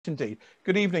Indeed.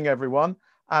 Good evening, everyone.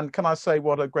 And can I say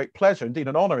what a great pleasure, indeed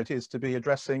an honour it is to be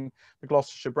addressing the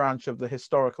Gloucestershire branch of the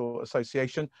Historical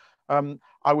Association.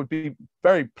 I would be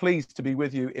very pleased to be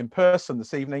with you in person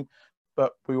this evening,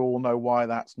 but we all know why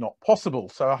that's not possible.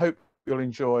 So I hope you'll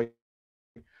enjoy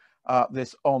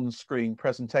this on-screen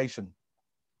presentation.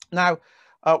 Now,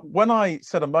 when I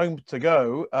said a moment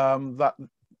ago that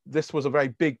this was a very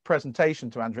big presentation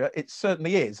to Andrea, it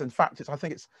certainly is. In fact, I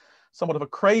think it's somewhat of a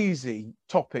crazy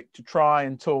topic to try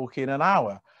and talk in an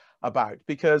hour about,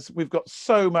 because we've got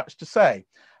so much to say.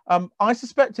 I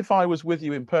suspect if I was with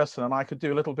you in person and I could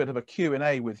do a little bit of a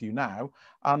Q&A with you now,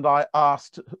 and I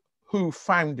asked who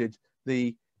founded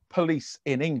the police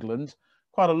in England,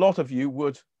 quite a lot of you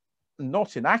would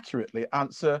not inaccurately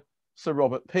answer Sir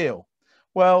Robert Peel.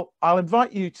 Well, I'll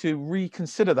invite you to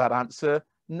reconsider that answer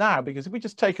now, because if we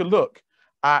just take a look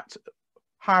at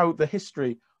how the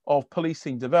history of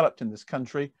policing developed in this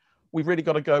country, we've really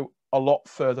got to go a lot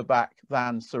further back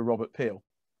than Sir Robert Peel.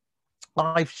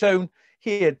 I've shown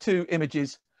here two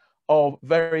images of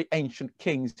very ancient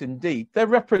kings indeed. They're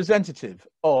representative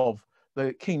of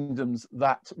the kingdoms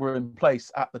that were in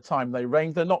place at the time they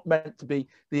reigned. They're not meant to be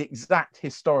the exact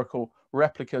historical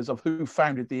replicas of who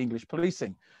founded the English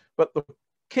policing. But the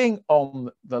king on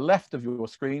the left of your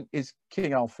screen is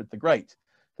King Alfred the Great.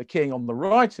 The king on the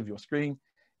right of your screen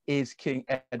is King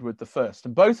Edward I.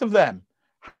 And both of them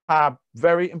have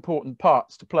very important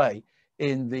parts to play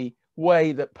in the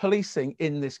way that policing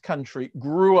in this country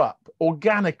grew up,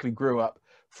 organically grew up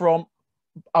from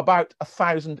about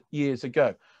 1,000 years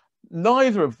ago.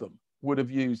 Neither of them would have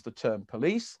used the term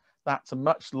police. That's a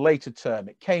much later term.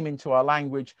 It came into our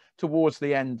language towards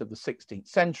the end of the 16th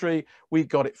century. We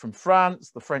got it from France,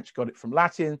 the French got it from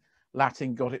Latin,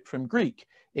 Latin got it from Greek.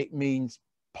 It means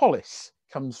polis,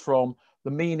 comes from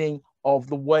the meaning of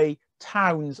the way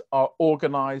towns are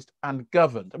organized and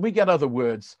governed. And we get other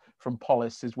words from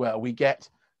polis as well. We get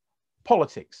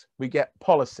politics, we get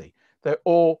policy. They're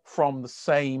all from the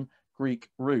same Greek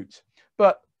root.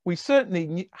 But we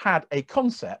certainly had a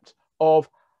concept of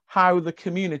how the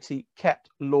community kept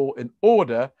law and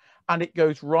order, and it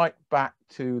goes right back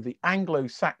to the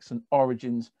Anglo-Saxon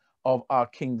origins of our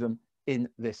kingdom in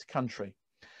this country.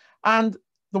 And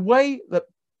the way that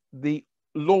the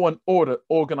law and order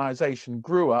organization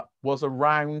grew up was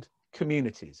around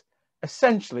communities,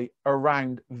 essentially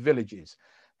around villages.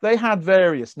 They had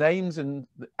various names in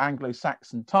the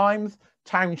Anglo-Saxon times,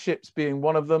 townships being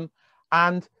one of them,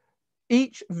 and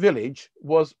each village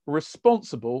was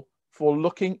responsible for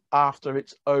looking after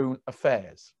its own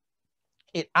affairs.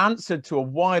 It answered to a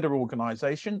wider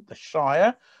organization, the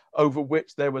Shire, over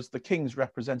which there was the king's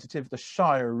representative, the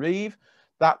Shire Reeve.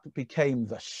 That became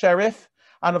the sheriff.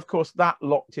 And of course, that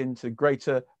locked into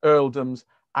greater earldoms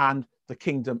and the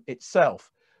kingdom itself.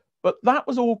 But that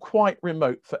was all quite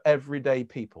remote for everyday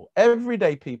people.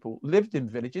 Everyday people lived in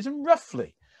villages, and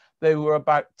roughly there were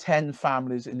about 10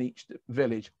 families in each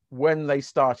village when they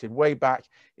started, way back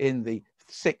in the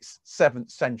 6th,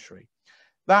 7th century.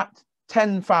 That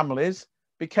 10 families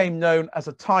became known as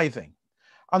a tithing,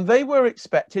 and they were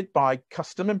expected by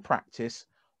custom and practice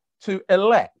to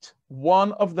elect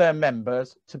one of their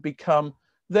members to become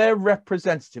their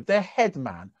representative, their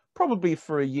headman, probably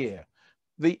for a year.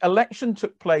 The election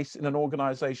took place in an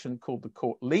organization called the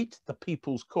Court Leet, the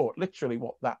People's Court, literally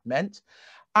what that meant.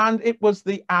 And it was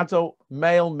the adult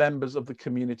male members of the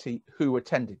community who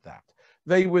attended that.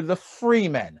 They were the free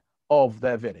men of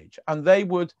their village, and they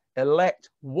would elect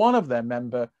one of their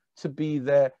members to be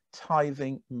their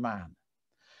tithing man.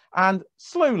 And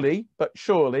slowly but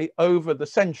surely over the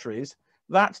centuries,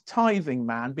 that tithing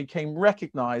man became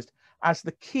recognized as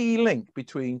the key link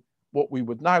between what we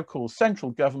would now call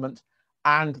central government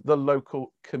and the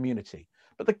local community.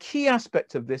 But the key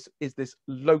aspect of this is this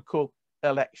local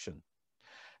election.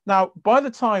 Now, by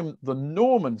the time the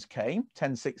Normans came,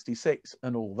 1066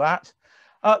 and all that,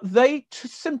 they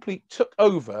simply took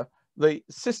over the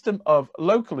system of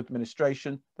local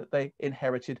administration that they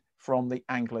inherited from the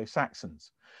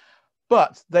Anglo-Saxons.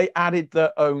 But they added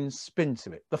their own spin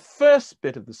to it. The first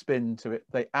bit of the spin to it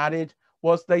they added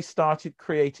was they started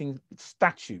creating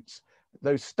statutes.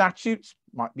 Those statutes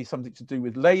might be something to do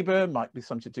with labor, might be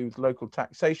something to do with local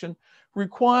taxation,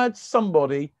 required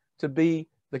somebody to be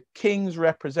the king's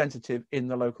representative in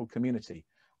the local community.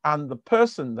 And the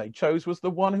person they chose was the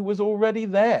one who was already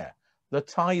there, the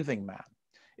tithing man.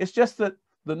 It's just that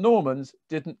the Normans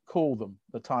didn't call them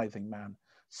the tithing man.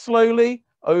 Slowly,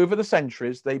 over the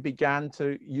centuries, they began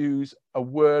to use a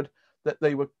word that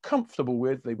they were comfortable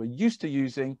with, they were used to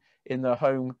using in their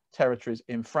home territories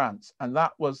in France. And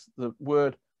that was the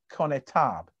word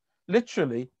connétable,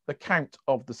 literally the count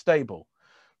of the stable.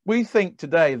 We think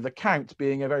today the count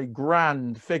being a very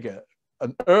grand figure,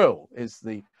 an earl is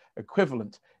the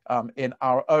equivalent in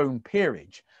our own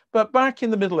peerage. But back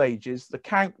in the Middle Ages, the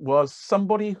count was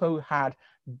somebody who had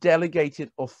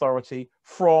delegated authority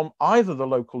from either the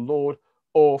local lord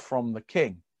or from the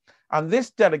king. And this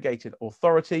delegated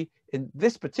authority in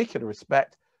this particular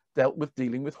respect dealt with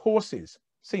dealing with horses.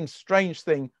 Seems a strange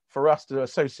thing for us to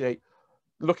associate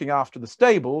looking after the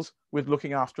stables with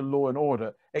looking after law and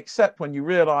order, except when you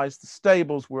realize the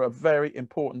stables were a very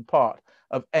important part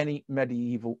of any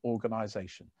medieval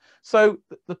organization. So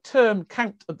the term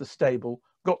count of the stable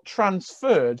got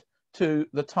transferred to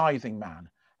the tithing man.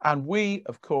 And we,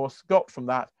 of course, got from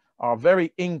that our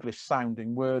very English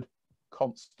sounding word,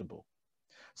 constable.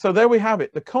 So there we have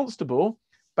it. The constable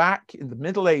back in the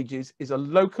Middle Ages is a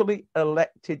locally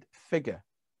elected figure.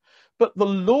 But the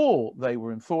law they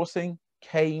were enforcing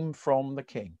came from the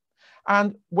king.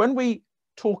 And when we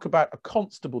talk about a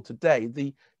constable today,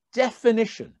 the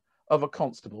definition of a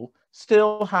constable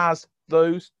still has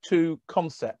those two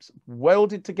concepts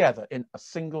welded together in a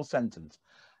single sentence.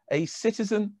 A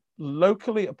citizen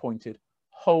locally appointed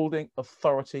holding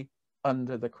authority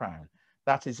under the crown.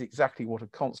 That is exactly what a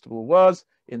constable was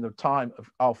in the time of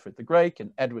Alfred the Great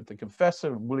and Edward the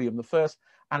Confessor and William I,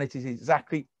 and it is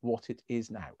exactly what it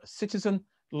is now. A citizen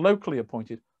locally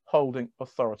appointed holding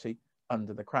authority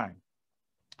under the crown.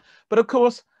 But of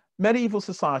course, medieval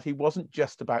society wasn't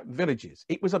just about villages.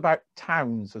 It was about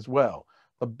towns as well,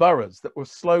 the boroughs that were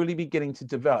slowly beginning to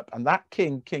develop. And that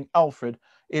king, King Alfred,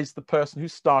 is the person who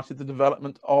started the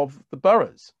development of the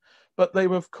boroughs. But they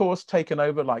were, of course, taken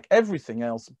over, like everything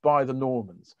else, by the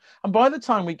Normans. And by the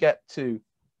time we get to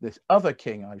this other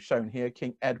king I've shown here,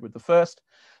 King Edward I,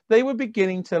 they were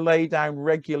beginning to lay down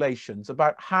regulations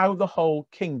about how the whole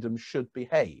kingdom should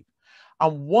behave.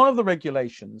 And one of the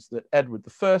regulations that Edward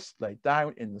I laid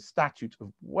down in the Statute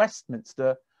of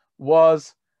Westminster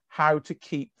was how to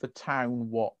keep the town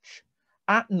watch.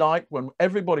 At night, when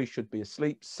everybody should be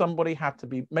asleep, somebody had to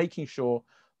be making sure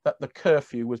that the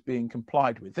curfew was being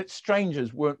complied with, that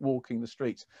strangers weren't walking the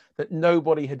streets, that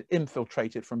nobody had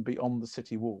infiltrated from beyond the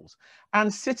city walls.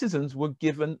 And citizens were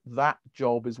given that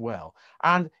job as well.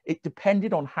 And it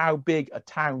depended on how big a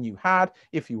town you had.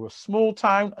 If you were a small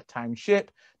town, a township,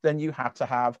 then you had to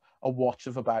have a watch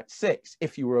of about 6.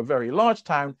 If you were a very large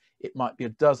town, it might be a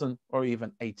dozen or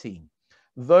even 18.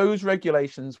 Those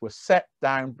regulations were set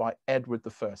down by Edward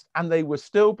I, and they were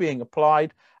still being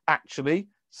applied actually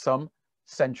some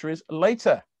centuries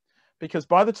later, because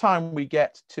by the time we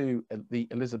get to the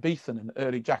Elizabethan and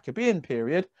early Jacobean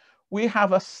period, we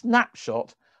have a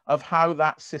snapshot of how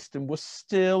that system was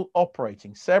still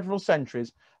operating several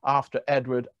centuries after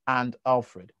Edward and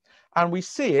Alfred. And we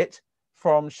see it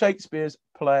from Shakespeare's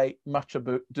play Much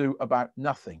Ado About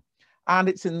Nothing, and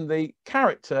it's in the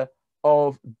character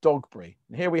of Dogberry.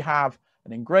 And here we have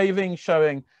an engraving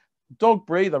showing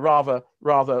Dogberry, the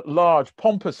rather large,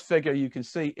 pompous figure you can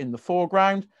see in the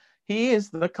foreground. He is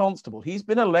the constable. He's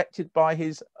been elected by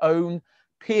his own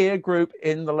peer group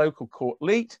in the local court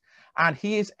leet, and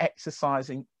he is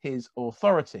exercising his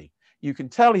authority. You can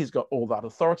tell he's got all that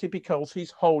authority because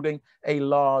he's holding a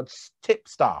large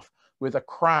tipstaff with a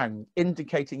crown,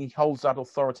 indicating he holds that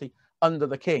authority under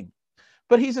the king.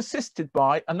 But he's assisted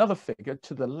by another figure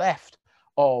to the left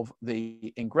of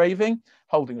the engraving,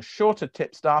 holding a shorter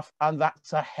tipstaff, and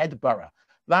that's a headborough.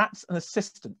 That's an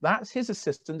assistant. That's his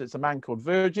assistant. It's a man called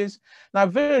Verges. Now,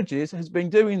 Verges has been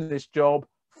doing this job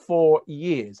for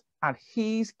years, and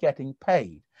he's getting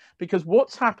paid, because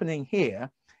what's happening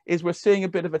here is we're seeing a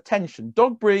bit of a tension.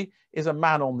 Dogberry is a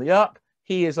man on the up.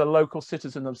 He is a local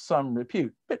citizen of some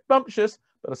repute. A bit bumptious,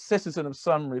 but a citizen of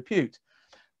some repute.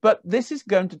 But this is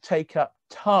going to take up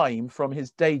time from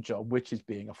his day job, which is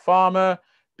being a farmer,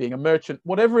 being a merchant,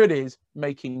 whatever it is,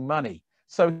 making money.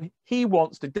 So he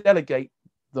wants to delegate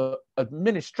the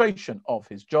administration of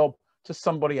his job to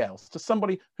somebody else, to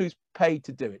somebody who's paid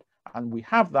to do it. And we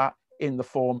have that in the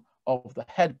form of the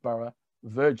headborough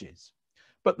Verges.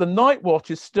 But the night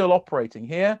watch is still operating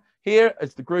here. Here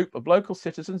is the group of local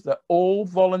citizens that all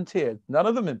volunteered. None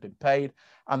of them have been paid,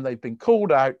 and they've been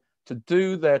called out to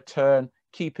do their turn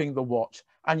keeping the watch.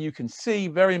 And you can see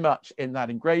very much in that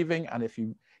engraving, and if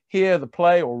you hear the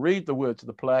play or read the words of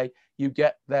the play, you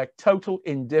get their total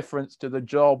indifference to the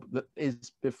job that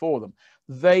is before them.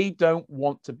 They don't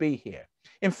want to be here.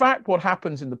 In fact, what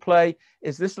happens in the play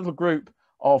is this little group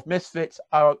of misfits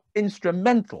are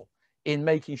instrumental in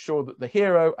making sure that the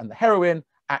hero and the heroine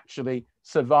actually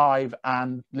survive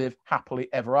and live happily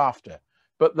ever after.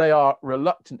 But they are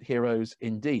reluctant heroes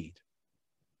indeed.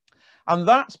 And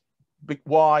that's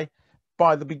why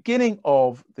by the beginning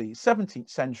of the 17th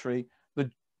century,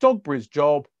 the Dogberry's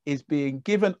job is being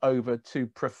given over to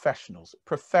professionals,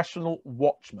 professional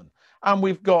watchmen. And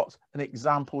we've got an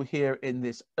example here in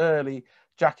this early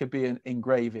Jacobean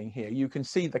engraving here. You can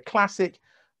see the classic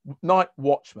night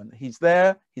watchman. He's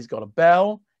there, he's got a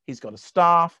bell, he's got a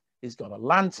staff, he's got a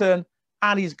lantern,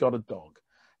 and he's got a dog.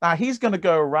 Now he's going to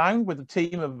go around with a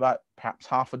team of about perhaps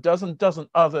half a dozen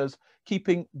others,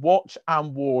 keeping watch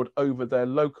and ward over their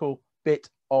local bit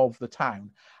of the town.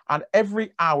 And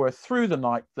every hour through the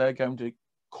night, they're going to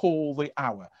call the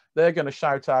hour. They're going to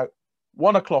shout out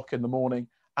 1 o'clock in the morning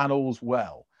and all's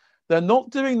well. They're not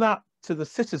doing that to the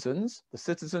citizens. The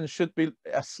citizens should be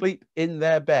asleep in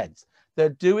their beds. They're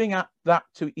doing that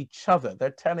to each other.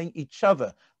 They're telling each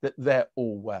other that they're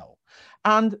all well.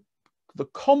 And the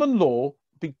common law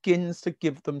begins to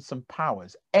give them some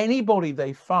powers. Anybody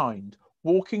they find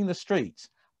walking the streets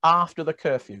after the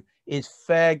curfew is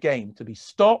fair game to be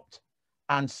stopped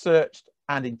and searched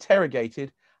and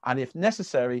interrogated, and if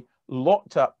necessary,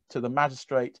 locked up till the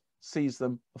magistrate sees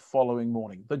them the following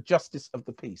morning. The justice of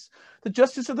the peace. The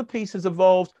justice of the peace has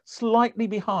evolved slightly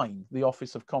behind the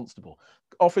office of constable.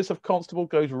 The office of constable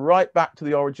goes right back to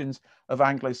the origins of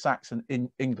Anglo-Saxon in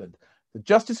England. The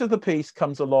justice of the peace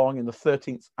comes along in the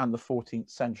 13th and the 14th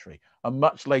century, a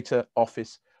much later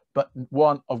office, but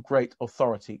one of great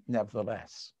authority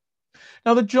nevertheless.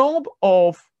 Now, the job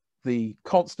of the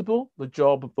constable, the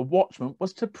job of the watchman,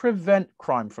 was to prevent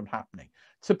crime from happening,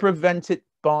 to prevent it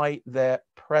by their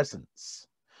presence.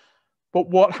 But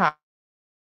what happened?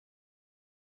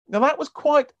 Now, that was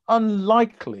quite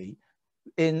unlikely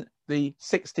in the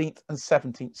 16th and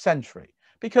 17th century,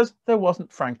 because there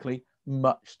wasn't, frankly,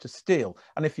 much to steal.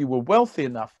 And if you were wealthy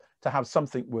enough to have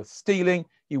something worth stealing,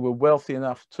 you were wealthy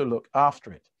enough to look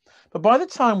after it. But by the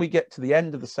time we get to the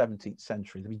end of the 17th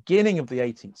century, the beginning of the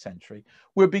 18th century,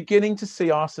 we're beginning to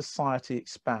see our society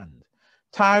expand.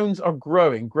 Towns are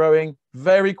growing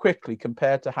very quickly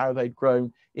compared to how they'd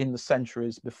grown in the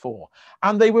centuries before.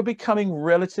 And they were becoming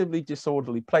relatively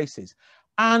disorderly places.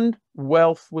 And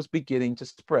wealth was beginning to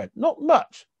spread. Not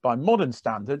much by modern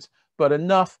standards, but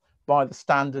enough by the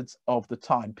standards of the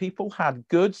time. People had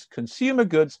goods, consumer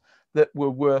goods, that were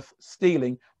worth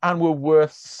stealing and were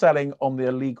worth selling on the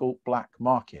illegal black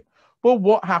market. Well,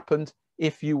 what happened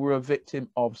if you were a victim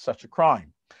of such a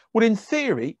crime? Well, in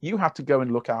theory, you had to go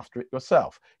and look after it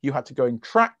yourself. You had to go and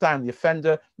track down the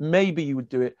offender. Maybe you would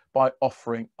do it by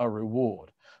offering a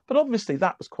reward. But obviously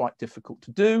that was quite difficult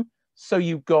to do. So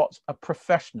you got a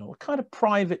professional, a kind of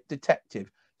private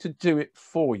detective to do it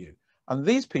for you. And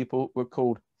these people were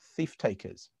called thief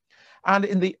takers. And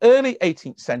in the early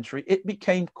 18th century, it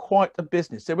became quite a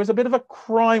business. There was a bit of a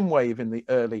crime wave in the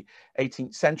early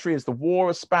 18th century as the War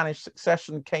of Spanish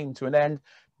Succession came to an end.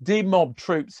 Demobbed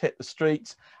troops hit the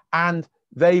streets and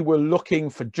they were looking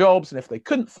for jobs. And if they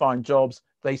couldn't find jobs,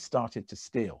 they started to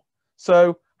steal.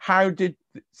 So how did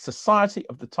the society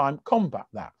of the time combat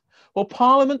that? Well,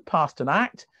 Parliament passed an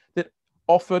act that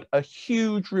offered a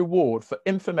huge reward for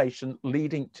information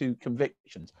leading to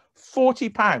convictions.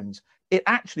 £40. It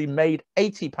actually made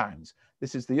 £80.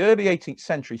 This is the early 18th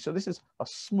century, so this is a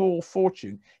small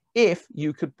fortune if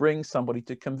you could bring somebody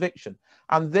to conviction.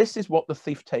 And this is what the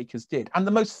thief takers did. And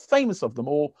the most famous of them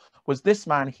all was this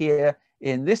man here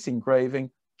in this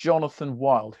engraving, Jonathan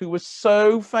Wild, who was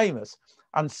so famous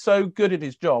and so good at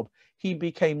his job, he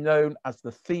became known as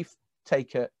the thief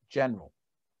taker general.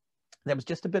 There was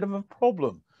just a bit of a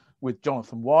problem with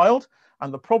Jonathan Wild,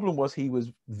 and the problem was he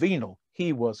was venal,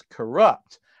 he was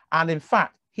corrupt. And in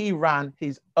fact, he ran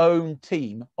his own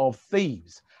team of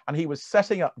thieves and he was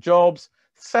setting up jobs,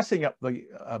 setting up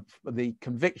the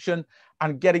conviction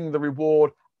and getting the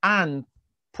reward and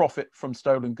profit from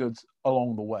stolen goods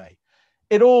along the way.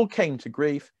 It all came to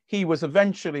grief. He was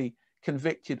eventually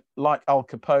convicted, like Al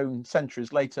Capone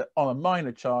centuries later, on a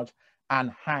minor charge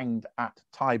and hanged at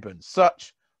Tyburn.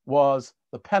 Such was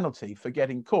the penalty for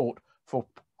getting caught for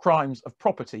crimes of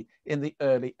property in the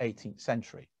early 18th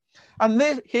century.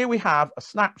 And here we have a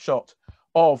snapshot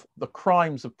of the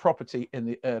crimes of property in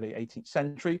the early 18th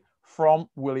century from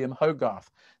William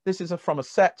Hogarth. This is from a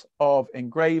set of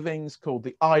engravings called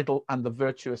The Idle and the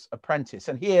Virtuous Apprentice.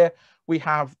 And here we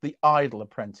have the idle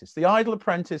apprentice. The idle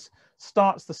apprentice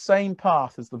starts the same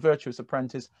path as the virtuous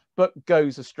apprentice, but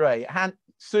goes astray. And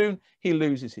soon he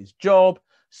loses his job.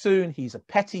 Soon he's a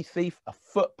petty thief, a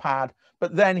footpad,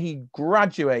 but then he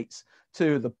graduates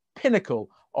to the pinnacle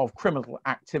of criminal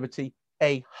activity,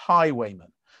 a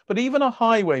highwayman. But even a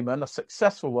highwayman, a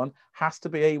successful one, has to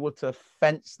be able to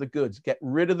fence the goods, get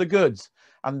rid of the goods.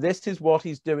 And this is what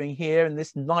he's doing here in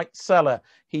this night cellar.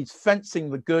 He's fencing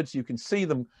the goods. You can see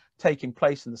them taking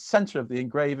place in the center of the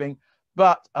engraving.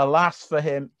 But alas for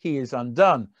him, he is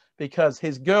undone, because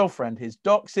his girlfriend, his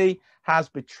doxy, has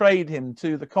betrayed him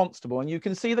to the constable. And you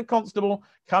can see the constable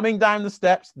coming down the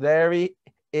steps. There he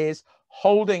is,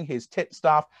 holding his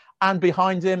tipstaff, and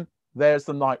behind him, there's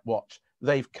the night watch.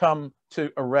 They've come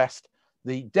to arrest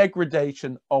the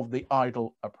degradation of the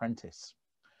idle apprentice.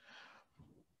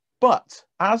 But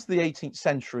as the 18th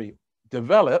century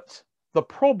developed, the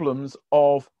problems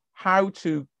of how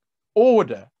to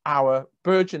order our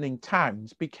burgeoning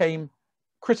towns became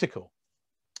critical.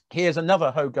 Here's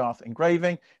another Hogarth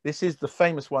engraving. This is the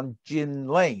famous one, Gin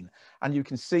Lane. And you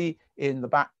can see in the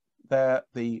back there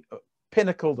the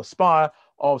pinnacle, the spire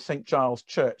of St. Giles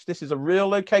Church. This is a real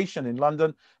location in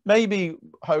London. Maybe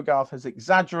Hogarth has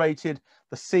exaggerated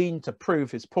the scene to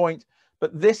prove his point,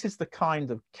 but this is the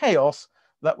kind of chaos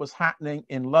that was happening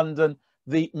in London,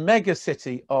 the mega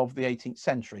city of the 18th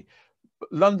century.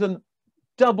 London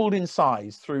doubled in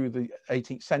size through the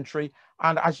 18th century,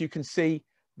 and as you can see,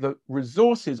 the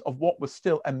resources of what was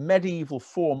still a medieval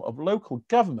form of local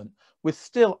government, with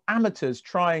still amateurs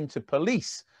trying to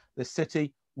police the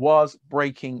city, was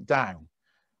breaking down.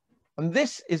 And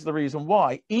this is the reason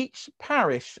why each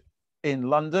parish in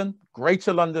London,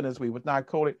 Greater London as we would now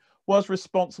call it, was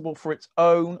responsible for its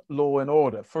own law and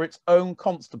order, for its own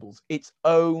constables, its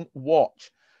own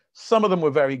watch. Some of them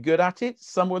were very good at it.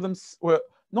 Some of them were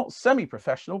not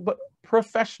semi-professional, but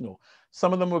professional.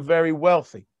 Some of them were very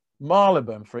wealthy.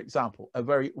 Marylebone, for example, a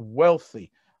very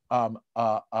wealthy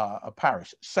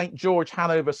parish. St. George,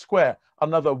 Hanover Square,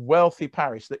 another wealthy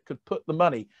parish that could put the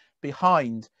money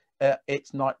behind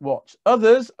its night watch.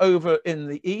 Others over in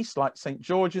the east, like St.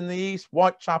 George in the east,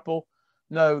 Whitechapel,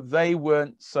 no, they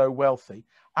weren't so wealthy,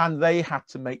 and they had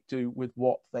to make do with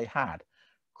what they had.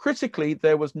 Critically,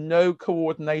 there was no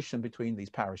coordination between these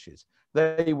parishes.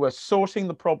 They were sorting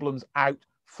the problems out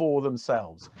for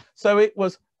themselves. So it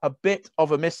was a bit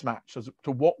of a mismatch as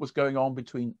to what was going on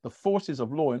between the forces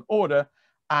of law and order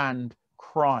and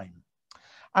crime.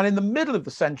 And in the middle of the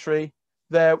century,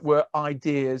 there were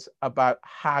ideas about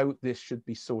how this should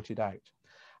be sorted out.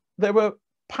 There were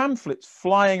pamphlets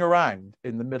flying around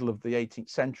in the middle of the 18th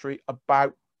century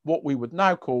about what we would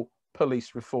now call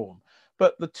police reform.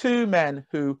 But the two men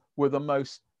who were the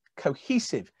most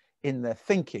cohesive in their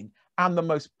thinking and the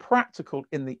most practical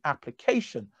in the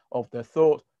application of their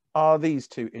thought are these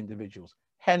two individuals,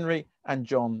 Henry and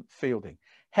John Fielding.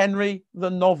 Henry, the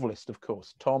novelist, of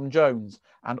course, Tom Jones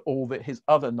and all his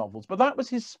other novels, but that was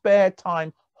his spare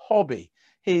time hobby.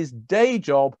 His day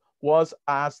job was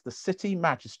as the city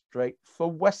magistrate for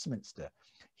Westminster.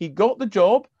 He got the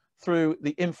job through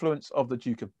the influence of the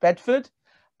Duke of Bedford,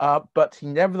 but he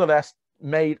nevertheless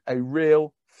made a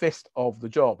real fist of the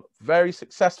job, very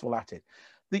successful at it.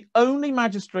 The only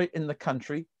magistrate in the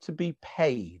country to be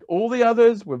paid. All the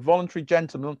others were voluntary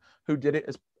gentlemen who did it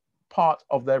as part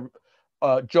of their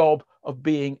job of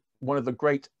being one of the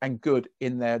great and good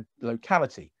in their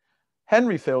locality.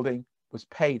 Henry Fielding was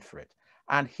paid for it,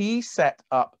 and he set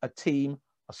up a team,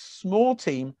 a small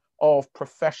team of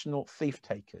professional thief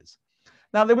takers.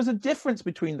 Now, there was a difference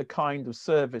between the kind of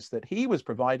service that he was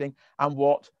providing and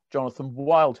what Jonathan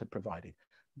Wild had provided.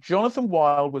 Jonathan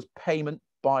Wild was payment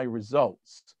by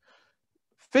results.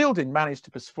 Fielding managed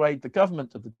to persuade the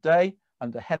government of the day,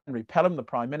 under Henry Pelham, the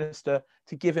Prime Minister,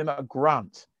 to give him a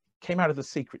grant. It came out of the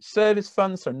Secret Service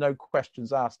Fund, so no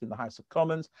questions asked in the House of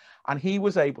Commons, and he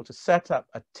was able to set up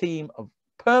a team of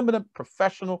permanent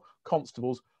professional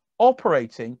constables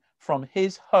operating from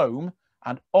his home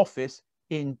and office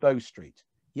in Bow Street.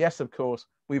 Yes, of course,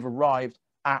 we've arrived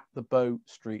at the Bow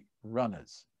Street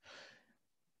Runners.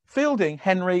 Fielding,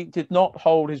 Henry, did not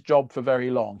hold his job for very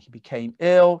long. He became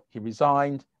ill, he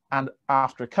resigned, and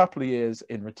after a couple of years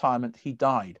in retirement, he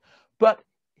died. But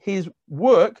his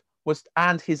work was,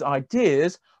 and his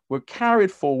ideas were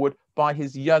carried forward by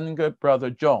his younger brother,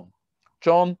 John.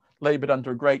 John labored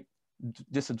under a great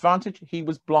disadvantage. He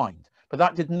was blind, but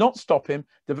that did not stop him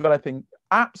developing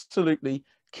absolutely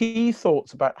key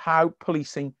thoughts about how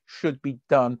policing should be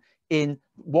done in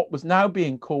what was now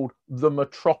being called the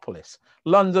metropolis,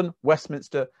 London,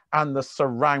 Westminster, and the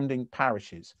surrounding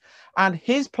parishes. And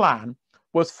his plan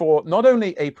was for not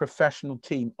only a professional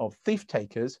team of thief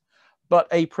takers, but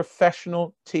a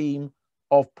professional team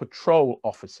of patrol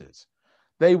officers.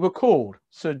 They were called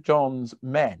Sir John's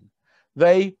men.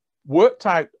 They worked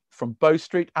out from Bow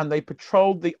Street and they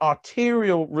patrolled the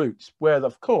arterial routes where,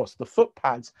 of course, the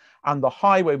footpads and the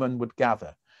highwaymen would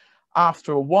gather.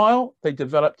 After a while, they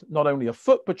developed not only a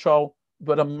foot patrol,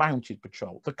 but a mounted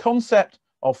patrol. The concept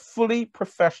of fully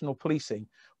professional policing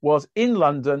was in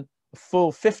London a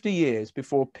full 50 years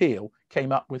before Peel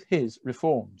came up with his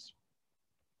reforms.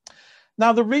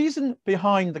 Now, the reason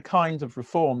behind the kinds of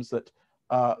reforms that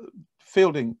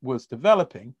Fielding was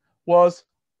developing was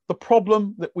the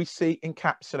problem that we see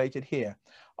encapsulated here.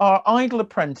 Our idle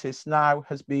apprentice now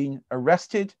has been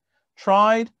arrested,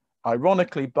 tried,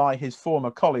 ironically, by his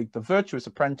former colleague, the virtuous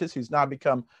apprentice, who's now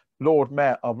become Lord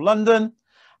Mayor of London,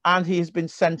 and he has been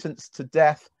sentenced to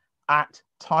death at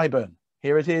Tyburn.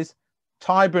 Here it is,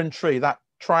 Tyburn Tree, that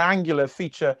triangular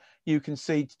feature you can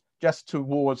see just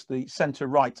towards the center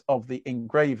right of the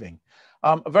engraving.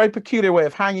 A very peculiar way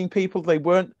of hanging people. They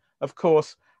weren't, of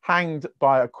course, hanged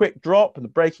by a quick drop and the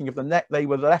breaking of the neck. They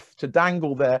were left to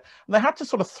dangle there, and they had to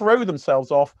sort of throw themselves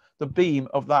off the beam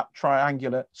of that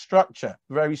triangular structure.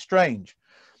 Very strange.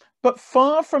 But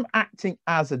far from acting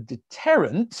as a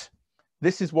deterrent,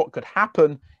 this is what could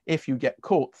happen if you get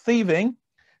caught thieving.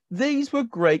 These were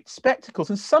great spectacles,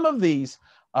 and some of these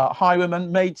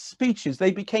highwaymen made speeches.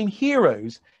 They became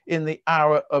heroes in the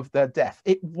hour of their death.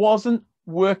 It wasn't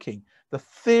working. The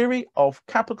theory of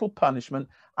capital punishment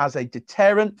as a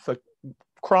deterrent for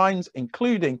crimes,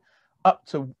 including up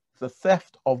to the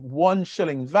theft of 1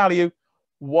 shilling value,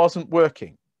 wasn't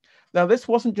working. Now, this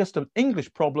wasn't just an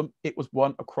English problem, it was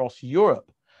one across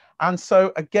Europe. And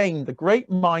so, again, the great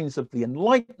minds of the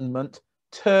Enlightenment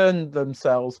turned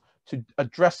themselves to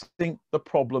addressing the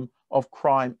problem of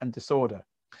crime and disorder.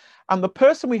 And the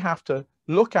person we have to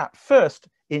look at first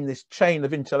in this chain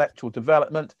of intellectual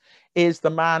development is the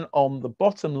man on the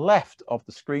bottom left of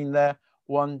the screen there,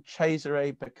 one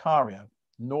Cesare Beccaria,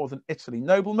 northern Italy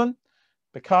nobleman.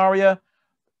 Beccaria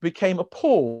became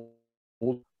appalled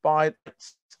by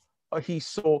what he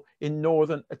saw in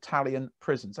northern Italian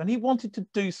prisons, and he wanted to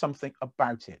do something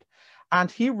about it. And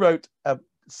he wrote a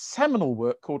seminal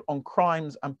work called On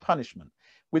Crimes and Punishment.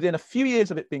 Within a few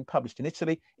years of it being published in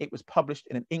Italy, it was published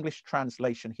in an English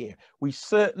translation here. We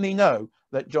certainly know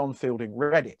that John Fielding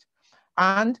read it.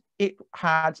 And it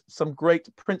had some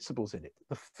great principles in it.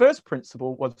 The first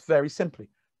principle was very simply,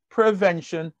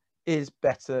 prevention is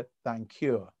better than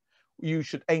cure. You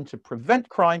should aim to prevent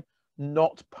crime,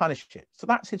 not punish it. So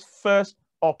that's his first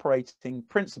operating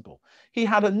principle. He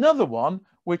had another one,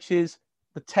 which is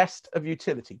the test of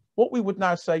utility. What we would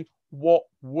now say, what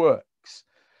works?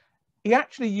 He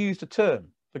actually used a term,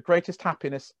 the greatest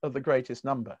happiness of the greatest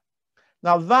number.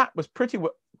 Now that was pretty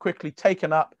quickly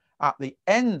taken up at the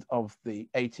end of the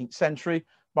 18th century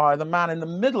by the man in the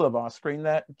middle of our screen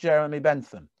there, Jeremy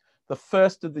Bentham, the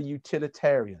first of the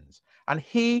utilitarians. And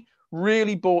he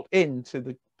really bought into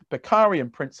the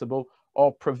Beccarian principle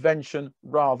of prevention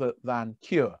rather than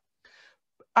cure.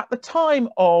 At the time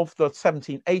of the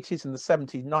 1780s and the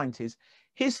 1790s,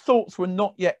 his thoughts were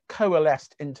not yet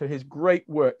coalesced into his great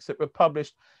works that were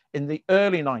published in the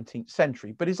early 19th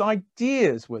century, but his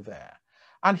ideas were there.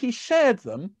 And he shared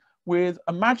them with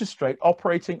a magistrate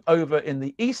operating over in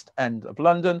the East End of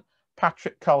London,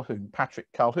 Patrick Calhoun. Patrick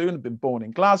Calhoun had been born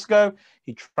in Glasgow.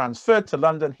 He transferred to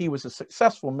London. He was a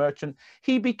successful merchant.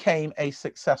 He became a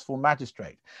successful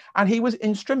magistrate. And he was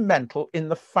instrumental in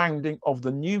the founding of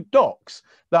the new docks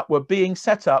that were being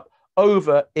set up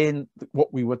over in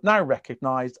what we would now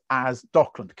recognize as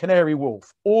Dockland, Canary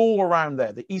Wharf, all around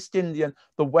there, the East Indian,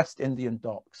 the West Indian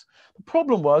docks. The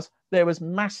problem was there was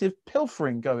massive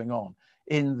pilfering going on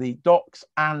in the docks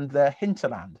and their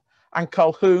hinterland, and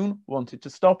Calhoun wanted to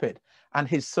stop it. And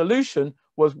his solution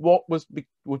was what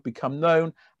would become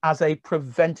known as a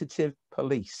preventative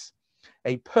police,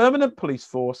 a permanent police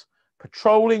force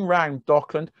patrolling round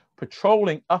Dockland,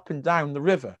 patrolling up and down the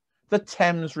river, the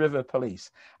Thames River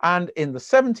Police. And in the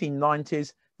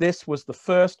 1790s, this was the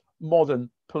first modern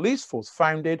police force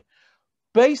founded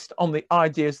based on the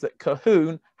ideas that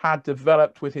Calhoun had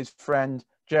developed with his friend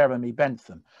Jeremy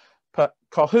Bentham. But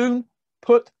Calhoun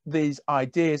put these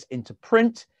ideas into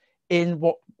print in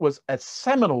what was a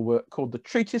seminal work called the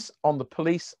Treatise on the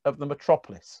Police of the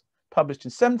Metropolis, published in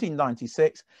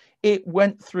 1796. It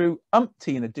went through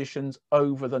umpteen editions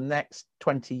over the next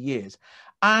 20 years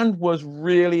and was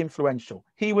really influential.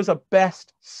 He was a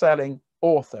best-selling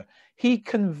author. He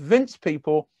convinced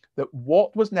people that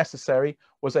what was necessary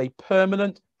was a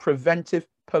permanent preventive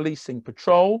policing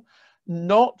patrol,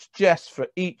 not just for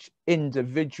each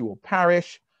individual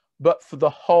parish, but for the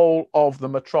whole of the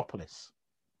metropolis.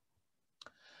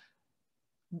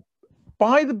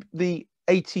 By the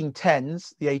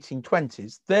 1810s, the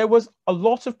 1820s, there was a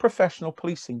lot of professional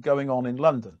policing going on in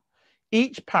London.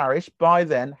 Each parish by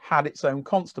then had its own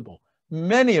constable.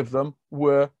 Many of them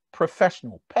were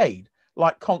professional, paid,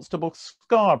 like Constable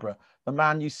Scarborough, the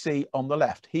man you see on the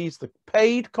left. He's the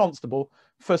paid constable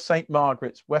for St.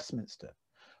 Margaret's, Westminster.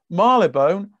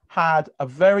 Marylebone had a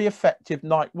very effective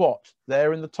night watch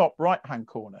there in the top right-hand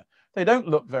corner. They don't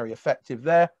look very effective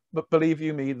there, but believe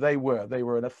you me, they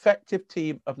were an effective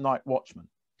team of night watchmen.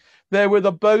 There were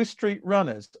the Bow Street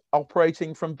runners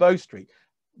operating from Bow Street.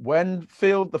 When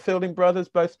the Fielding brothers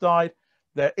both died,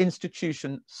 their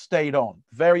institution stayed on,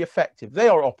 very effective. They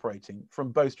are operating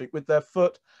from Bow Street with their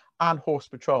foot and horse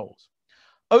patrols.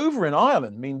 Over in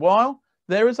Ireland, meanwhile,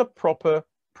 there is a proper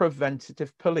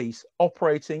preventative police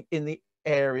operating in the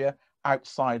area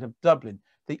outside of Dublin,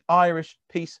 the Irish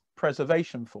Peace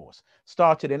Preservation Force,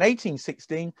 started in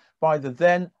 1816 by the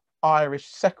then Irish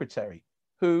Secretary.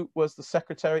 Who was the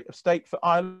Secretary of State for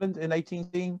Ireland in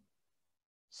 1816?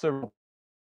 Sir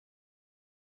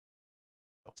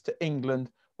to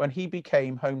England when he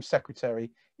became Home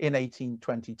Secretary in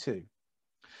 1822.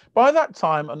 By that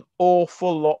time, an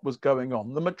awful lot was going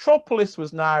on. The metropolis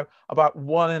was now about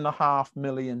 1.5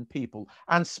 million people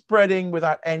and spreading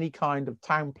without any kind of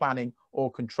town planning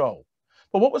or control.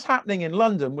 But what was happening in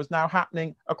London was now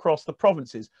happening across the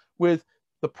provinces with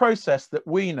the process that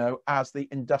we know as the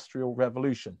Industrial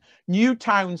Revolution. New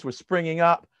towns were springing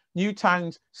up, new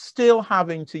towns still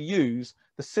having to use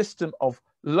the system of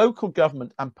local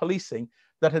government and policing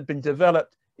that had been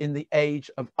developed in the age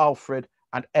of Alfred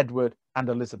and Edward and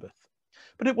Elizabeth.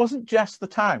 But it wasn't just the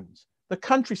towns. The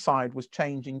countryside was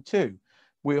changing too.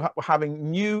 We were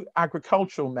having new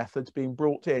agricultural methods being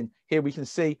brought in. Here we can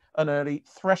see an early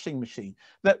threshing machine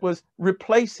that was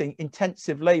replacing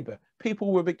intensive labor.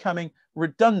 People were becoming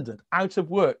redundant, out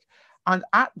of work. And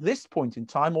at this point in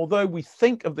time, although we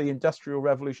think of the Industrial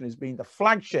Revolution as being the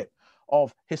flagship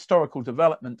of historical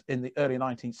development in the early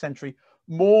 19th century,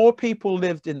 more people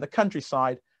lived in the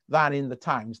countryside than in the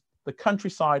towns. The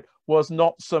countryside was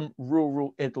not some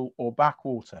rural idyll or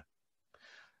backwater.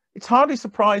 It's hardly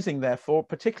surprising, therefore,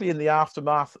 particularly in the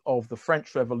aftermath of the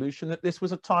French Revolution, that this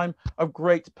was a time of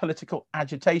great political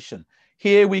agitation.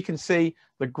 Here we can see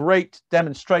the great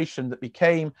demonstration that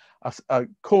became a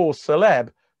cause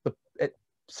célèbre at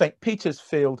St. Peter's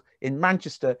Field in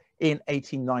Manchester in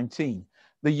 1819.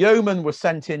 The yeomen were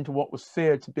sent into what was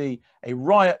feared to be a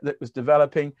riot that was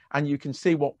developing, and you can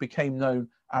see what became known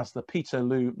as the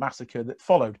Peterloo Massacre that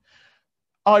followed.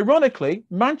 Ironically,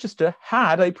 Manchester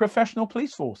had a professional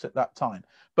police force at that time,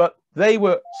 but they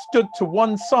were stood to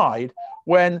one side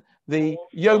when the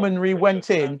yeomanry went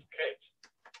in.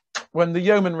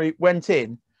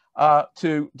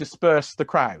 To disperse the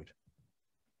crowd.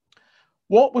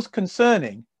 What was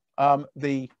concerning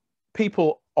the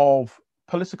people of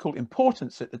political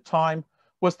importance at the time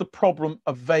was the problem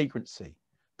of vagrancy.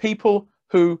 People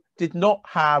who did not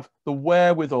have the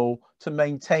wherewithal to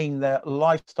maintain their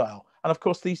lifestyle. And of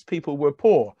course, these people were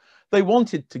poor. They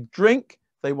wanted to drink,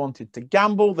 they wanted to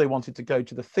gamble, they wanted to go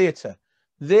to the theatre.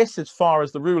 This, as far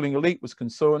as the ruling elite was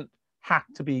concerned, had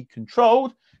to be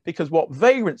controlled, because what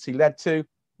vagrancy led to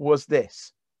was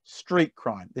this: street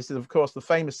crime. This is, of course, the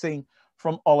famous scene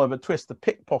from Oliver Twist, the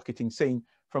pickpocketing scene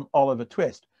from Oliver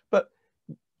Twist. But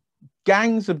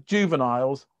gangs of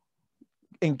juveniles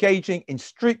engaging in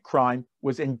street crime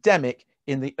was endemic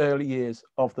in the early years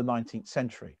of the 19th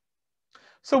century.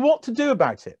 So what to do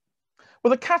about it?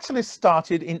 Well, the catalyst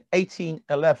started in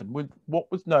 1811 with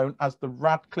what was known as the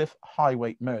Radcliffe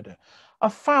Highway murder. A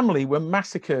family were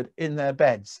massacred in their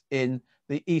beds in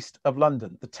the east of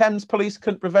London. The Thames police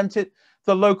couldn't prevent it.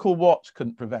 The local watch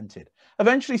couldn't prevent it.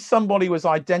 Eventually, somebody was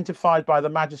identified by the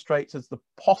magistrates as the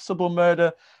possible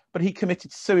murderer, but he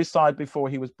committed suicide before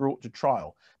he was brought to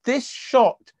trial. This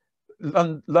shocked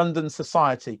London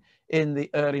society in the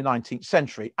early 19th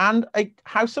century, and a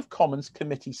House of Commons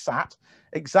committee sat,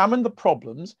 examined the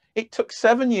problems. It took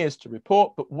 7 years to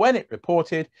report, but when it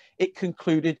reported, it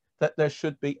concluded that there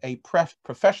should be a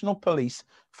professional police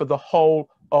for the whole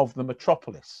of the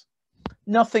metropolis.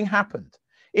 Nothing happened.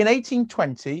 In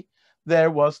 1820,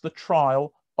 there was the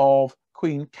trial of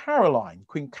Queen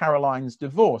Caroline's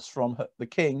divorce from the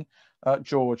King,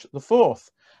 George IV.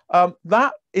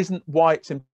 That isn't why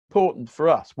it's important for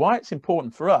us. Why it's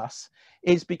important for us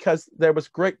is because there was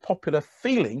great popular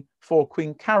feeling for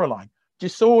Queen Caroline.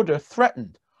 Disorder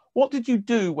threatened. What did you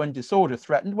do when disorder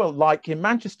threatened? Well, like in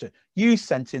Manchester, you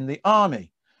sent in the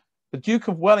army. The Duke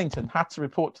of Wellington had to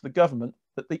report to the government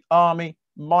that the army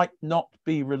might not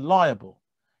be reliable.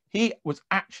 He was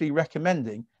actually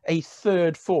recommending a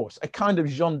third force, a kind of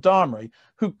gendarmerie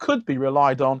who could be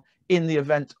relied on in the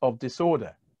event of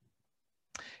disorder.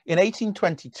 In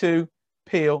 1822,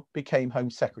 Peel became Home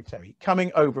Secretary,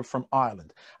 coming over from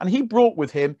Ireland, and he brought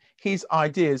with him his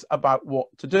ideas about what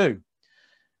to do.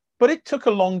 But it took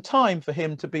a long time for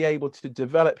him to be able to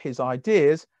develop his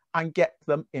ideas and get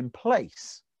them in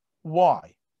place.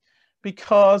 Why?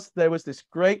 Because there was this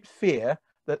great fear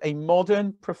that a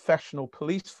modern professional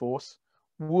police force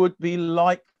would be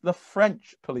like the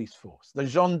French police force, the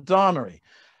gendarmerie.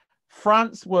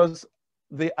 France was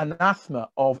the anathema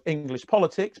of English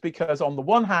politics because on the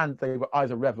one hand, they were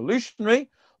either revolutionary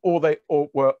or they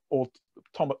were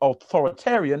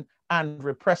authoritarian and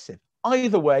repressive.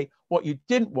 Either way, what you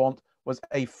didn't want was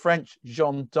a French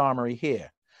gendarmerie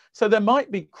here. So there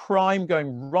might be crime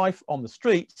going rife on the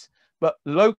streets, but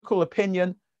local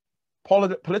opinion,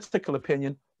 political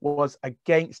opinion was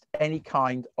against any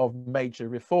kind of major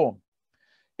reform.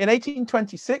 In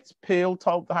 1826, Peel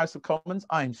told the House of Commons,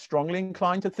 "I am strongly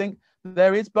inclined to think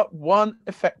there is but one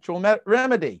effectual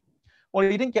remedy." Well,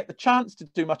 he didn't get the chance to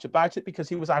do much about it because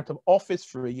he was out of office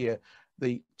for a year.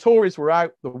 The Tories were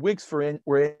out, the Whigs were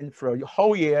in for a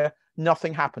whole year,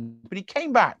 nothing happened. But he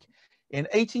came back in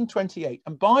 1828,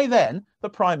 and by then, the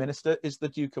Prime Minister is the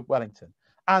Duke of Wellington.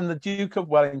 And the Duke of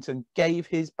Wellington gave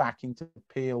his backing to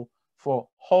Peel for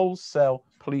wholesale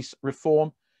police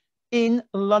reform in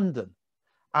London.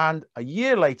 And a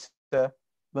year later, the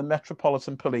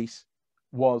Metropolitan Police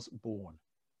was born.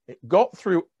 It got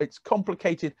through its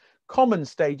complicated common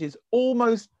stages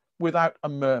almost without a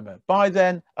murmur. By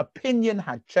then, opinion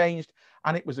had changed,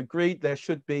 and it was agreed there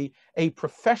should be a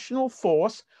professional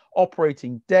force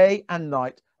operating day and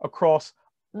night across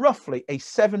roughly a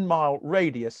 7-mile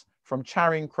radius from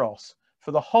Charing Cross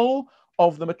for the whole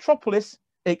of the metropolis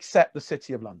except the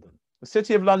City of London. The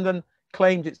City of London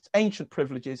claimed its ancient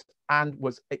privileges and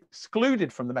was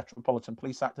excluded from the Metropolitan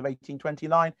Police Act of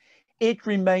 1829. It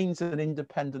remains an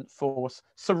independent force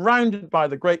surrounded by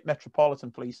the great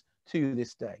Metropolitan Police to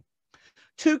this day.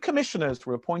 2 commissioners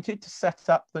were appointed to set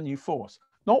up the new force.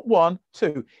 Not 1,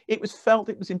 2. It was felt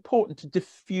it was important to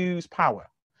diffuse power.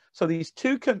 So these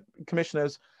 2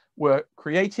 commissioners were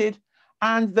created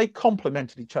and they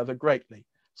complemented each other greatly.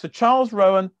 So Charles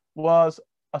Rowan was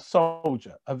a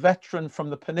soldier, a veteran from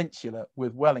the Peninsula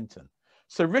with Wellington.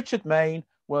 Sir Richard Mayne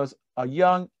was a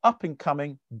young,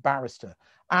 up-and-coming barrister,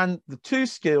 and the 2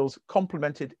 skills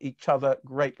complemented each other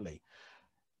greatly.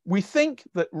 We think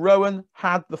that Rowan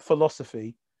had the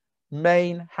philosophy,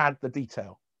 Mayne had the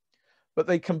detail, but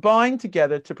they combined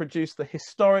together to produce the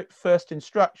historic first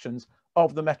instructions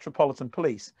of the Metropolitan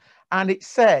Police. And it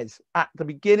says at the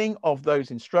beginning of those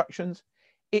instructions,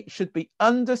 it should be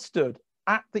understood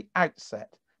at the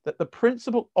outset that the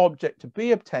principal object to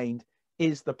be obtained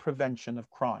is the prevention of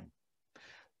crime.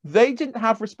 They didn't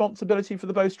have responsibility for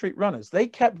the Bow Street runners. They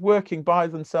kept working by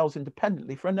themselves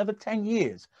independently for another 10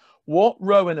 years. What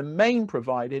Rowan and Mayne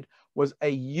provided was a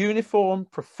uniform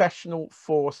professional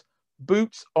force,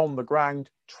 boots on the ground,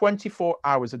 24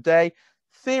 hours a day,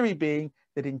 theory being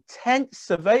that intense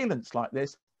surveillance like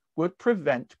this would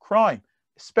prevent crime,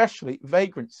 especially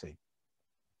vagrancy.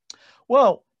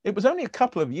 Well, it was only a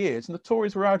couple of years and the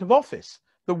Tories were out of office.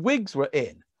 The Whigs were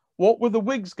in. What were the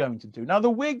Whigs going to do? Now, the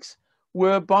Whigs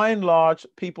were by and large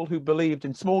people who believed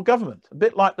in small government, a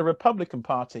bit like the Republican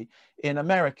Party in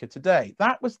America today.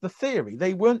 That was the theory.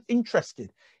 They weren't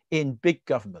interested in big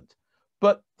government,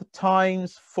 but the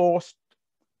times forced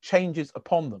changes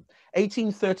upon them.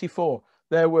 1834,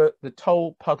 there were the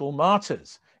Toll Puddle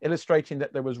Martyrs, illustrating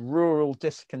that there was rural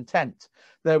discontent.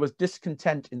 There was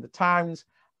discontent in the towns,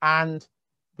 and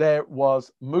there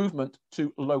was movement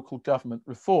to local government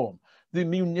reform. The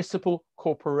Municipal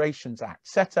Corporations Act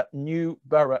set up new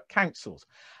borough councils.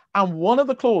 And one of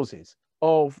the clauses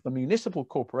of the Municipal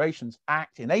Corporations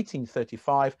Act in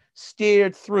 1835,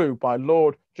 steered through by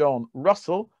Lord John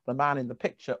Russell, the man in the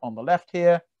picture on the left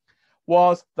here,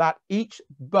 was that each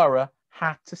borough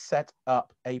had to set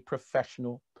up a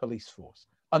professional police force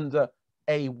under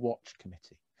a watch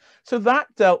committee. So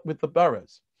that dealt with the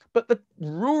boroughs. But the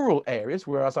rural areas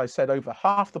where, as I said, over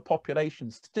half the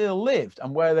population still lived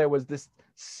and where there was this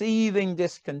seething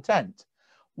discontent,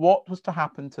 what was to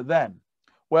happen to them?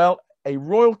 Well, a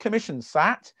royal commission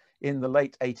sat in the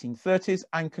late 1830s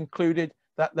and concluded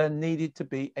that there needed to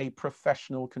be a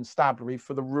professional constabulary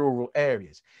for the rural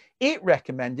areas. It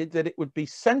recommended that it would be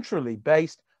centrally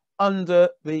based under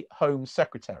the Home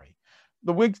Secretary.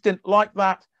 The Whigs didn't like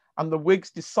that, and the Whigs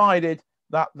decided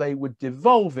that they would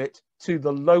devolve it to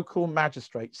the local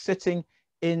magistrates sitting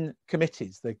in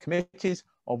committees. The committees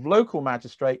of local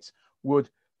magistrates would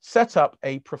set up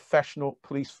a professional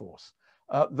police force.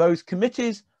 Those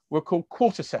committees were called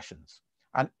quarter sessions,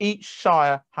 and each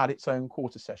shire had its own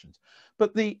quarter sessions.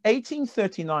 But the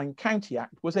 1839 County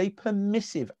Act was a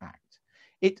permissive act.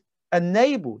 It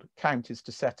enabled counties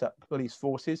to set up police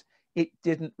forces. It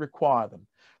didn't require them.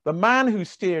 The man who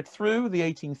steered through the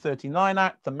 1839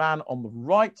 Act, the man on the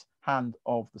right hand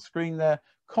of the screen there,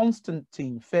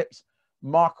 Constantine Phipps,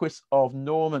 Marquis of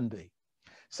Normanby.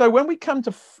 So when we come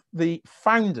to the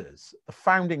founders, the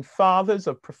founding fathers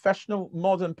of professional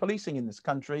modern policing in this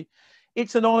country,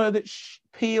 it's an honour that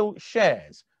Peel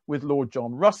shares with Lord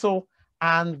John Russell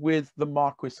and with the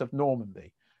Marquis of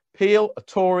Normanby. Peel, a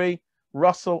Tory,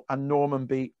 Russell and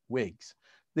Normanby, Whigs.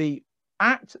 The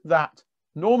act that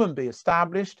Normanby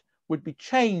established would be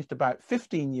changed about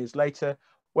 15 years later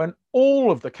when all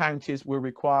of the counties were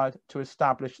required to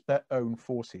establish their own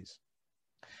forces.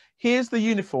 Here's the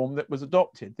uniform that was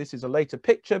adopted. This is a later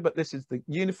picture, but this is the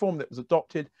uniform that was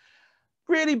adopted,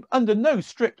 really under no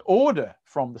strict order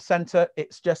from the centre.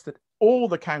 It's just that all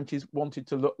the counties wanted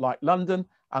to look like London,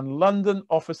 and London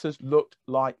officers looked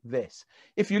like this.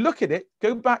 If you look at it,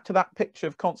 go back to that picture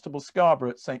of Constable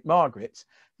Scarborough at St Margaret's.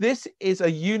 This is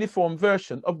a uniform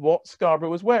version of what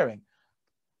Scarborough was wearing.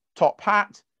 Top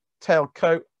hat,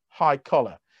 tailcoat, high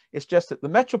collar. It's just that the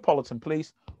Metropolitan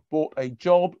Police bought a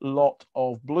job lot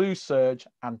of blue serge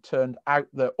and turned out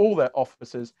all their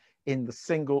officers in the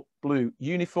single blue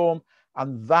uniform.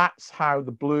 And that's how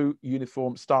the blue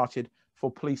uniform started for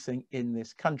policing in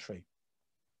this country.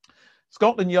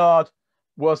 Scotland Yard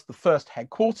was the first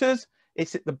headquarters.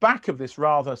 It's at the back of this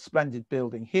rather splendid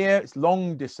building here. It's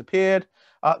long disappeared.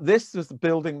 This is the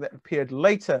building that appeared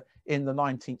later in the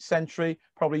 19th century.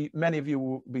 Probably many of you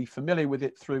will be familiar with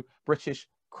it through British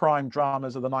crime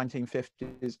dramas of the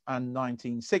 1950s and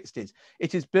 1960s.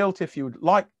 It is built, if you would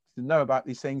like to know about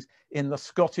these things, in the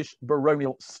Scottish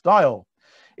baronial style.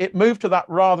 It moved to that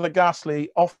rather ghastly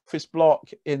office block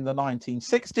in the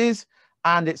 1960s,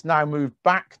 and it's now moved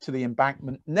back to the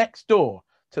embankment next door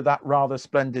to that rather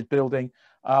splendid building,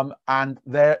 and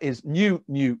there is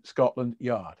New Scotland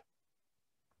Yard.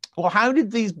 Well, how did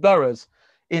these boroughs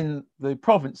in the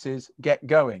provinces get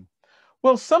going?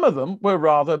 Well, some of them were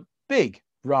rather big,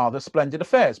 rather splendid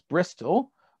affairs.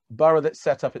 Bristol, a borough that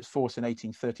set up its force in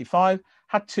 1835,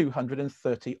 had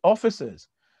 230 officers.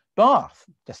 Bath,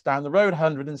 just down the road,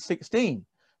 116.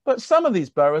 But some of these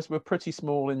boroughs were pretty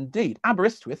small indeed.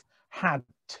 Aberystwyth had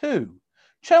 2.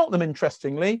 Cheltenham,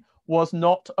 interestingly, was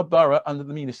not a borough under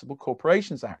the Municipal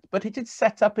Corporations Act, but it had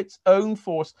set up its own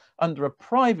force under a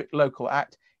private local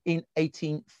act in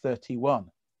 1831.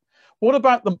 What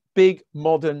about the big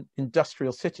modern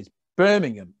industrial cities?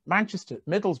 Birmingham, Manchester,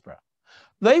 Middlesbrough.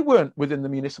 They weren't within the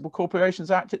Municipal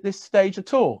Corporations Act at this stage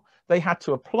at all. They had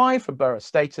to apply for borough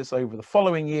status over the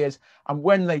following years, and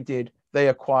when they did, they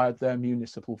acquired their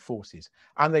municipal forces.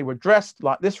 And they were dressed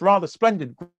like this rather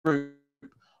splendid group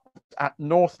at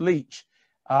North Leach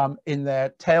in their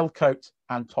tailcoats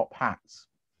and top hats.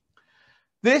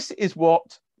 This is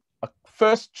what a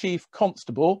first chief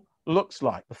constable looks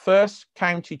like. The first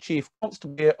county chief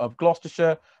constable of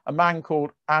Gloucestershire, a man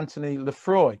called Anthony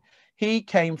Lefroy. He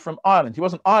came from Ireland. He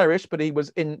wasn't Irish, but he was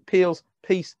in Peel's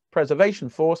Peace Preservation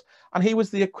Force, and he was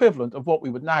the equivalent of what we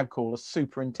would now call a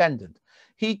superintendent.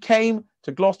 He came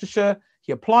to Gloucestershire,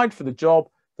 he applied for the job,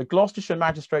 the Gloucestershire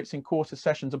magistrates in Quarter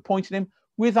Sessions appointed him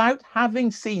without having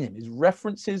seen him. His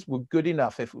references were good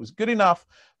enough. If it was good enough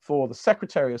for the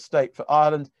Secretary of State for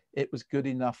Ireland, it was good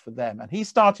enough for them. And he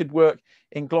started work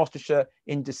in Gloucestershire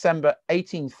in December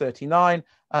 1839,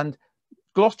 and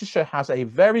Gloucestershire has a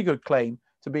very good claim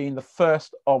to being the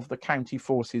first of the county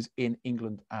forces in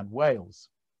England and Wales.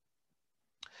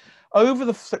 Over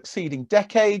the succeeding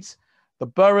decades, the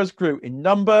boroughs grew in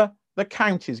number, the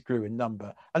counties grew in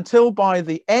number, until by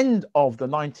the end of the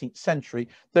 19th century,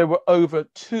 there were over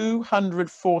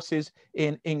 200 forces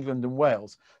in England and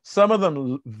Wales. Some of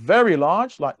them very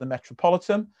large, like the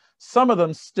Metropolitan, some of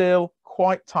them still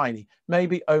quite tiny,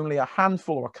 maybe only a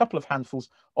handful or a couple of handfuls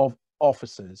of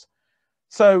officers.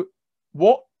 So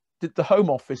what did the Home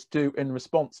Office do in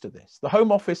response to this? The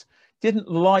Home Office didn't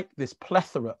like this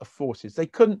plethora of forces. They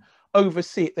couldn't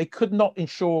oversee it. They could not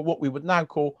ensure what we would now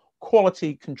call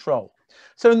quality control.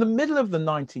 So in the middle of the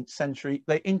 19th century,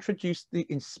 they introduced the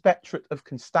Inspectorate of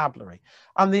Constabulary.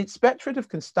 And the Inspectorate of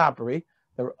Constabulary,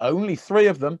 there were only 3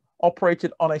 of them,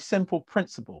 operated on a simple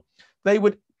principle. They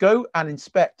would go and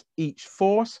inspect each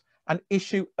force and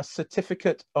issue a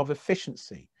certificate of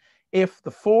efficiency. If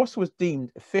the force was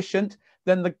deemed efficient,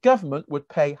 then the government would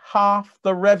pay half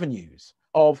the revenues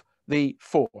of the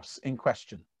force in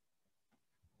question.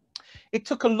 It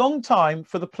took a long time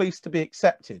for the police to be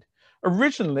accepted.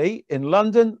 Originally in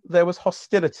London, there was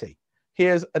hostility.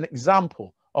 Here's an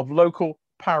example of local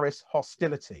Paris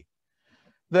hostility.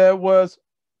 There was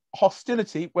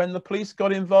hostility when the police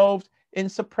got involved in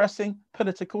suppressing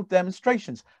political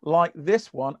demonstrations, like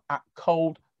this one at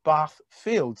Cold Bath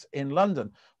Fields in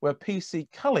London, where PC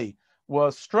Cully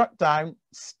was struck down,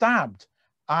 stabbed,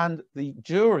 and the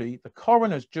jury, the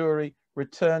coroner's jury,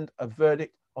 returned a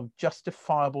verdict of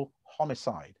justifiable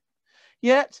homicide.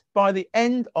 Yet by the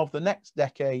end of the next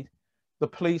decade, the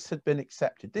police had been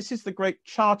accepted. This is the great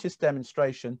Chartist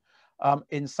demonstration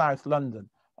in South London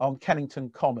on Kennington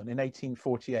Common in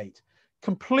 1848.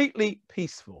 Completely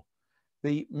peaceful.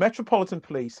 The Metropolitan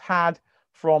Police had,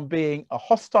 from being a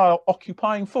hostile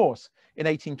occupying force in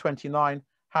 1829,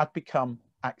 had become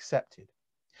accepted.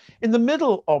 In the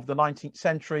middle of the 19th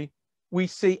century, we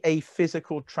see a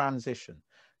physical transition.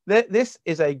 This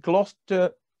is a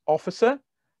Gloucester officer,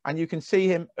 and you can see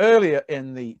him earlier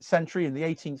in the century, in the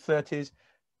 1830s,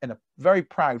 in a very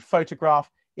proud photograph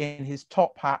in his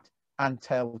top hat and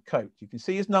tail coat. You can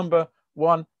see his number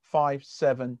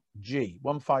 157G,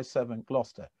 157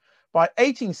 Gloucester. By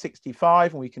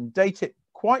 1865, and we can date it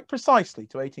quite precisely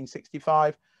to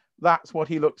 1865, that's what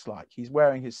he looks like. He's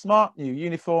wearing his smart new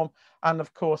uniform, and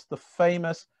of course the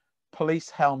famous police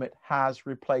helmet has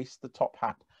replaced the top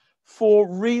hat. For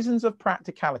reasons of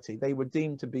practicality, they were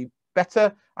deemed to be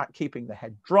better at keeping the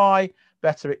head dry,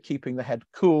 better at keeping the head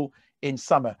cool in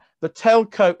summer. The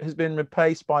tailcoat has been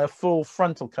replaced by a full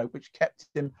frontal coat, which kept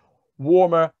him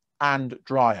warmer and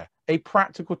drier. A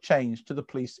practical change to the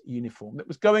police uniform that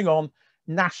was going on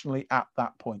nationally at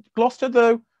that point. Gloucester,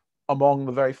 though, among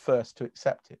the very first to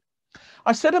accept it.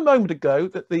 I said a moment ago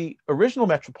that the original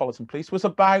Metropolitan Police was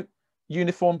about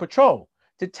uniform patrol.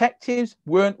 Detectives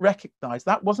weren't recognised.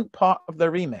 That wasn't part of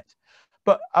their remit.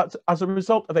 But as a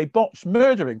result of a botched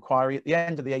murder inquiry at the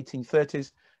end of the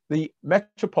 1830s, the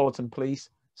Metropolitan Police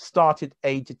started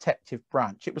a detective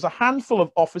branch. It was a handful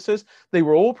of officers. They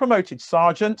were all promoted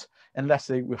sergeant, unless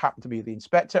they happened to be the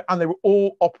inspector, and they were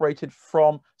all operated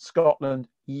from Scotland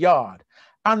Yard.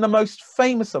 And the most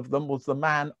famous of them was the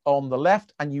man on the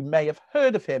left, and you may have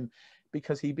heard of him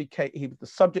because he was the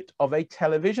subject of a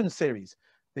television series,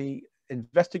 the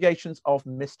investigations of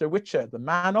Mr. Witcher. The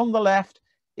man on the left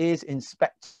is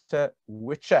Inspector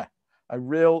Witcher, a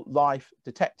real life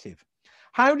detective.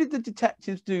 How did the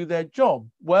detectives do their job?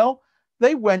 Well,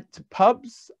 they went to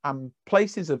pubs and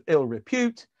places of ill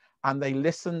repute, and they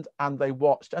listened and they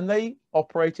watched, and they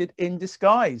operated in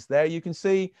disguise. There you can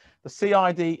see the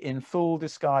CID in full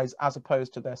disguise as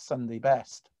opposed to their Sunday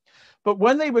best. But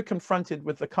when they were confronted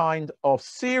with the kind of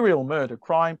serial murder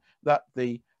crime that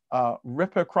the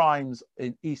Ripper crimes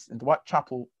in East and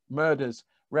Whitechapel murders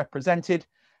represented,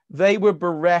 they were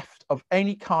bereft of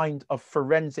any kind of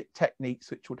forensic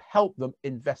techniques which would help them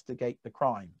investigate the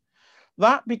crime.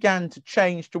 That began to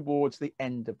change towards the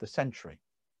end of the century.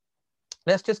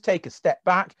 Let's just take a step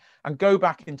back and go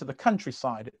back into the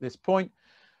countryside at this point.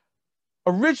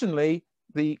 Originally,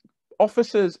 the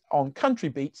officers on country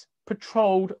beats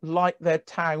patrolled like their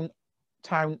town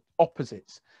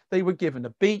opposites. They were given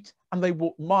a beat and they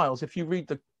walked miles. If you read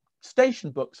the station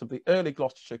books of the early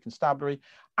Gloucestershire Constabulary,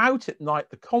 out at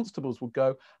night the constables would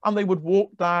go and they would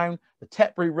walk down the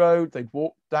Tetbury Road, they'd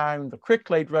walk down the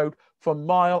Cricklade Road for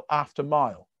mile after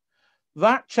mile.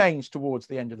 That changed towards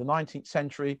the end of the 19th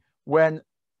century when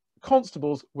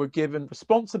constables were given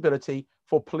responsibility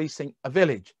for policing a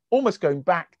village, almost going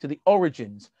back to the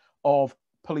origins of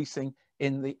policing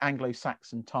in the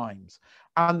Anglo-Saxon times.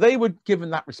 And they were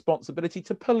given that responsibility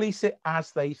to police it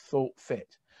as they thought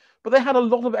fit. But they had a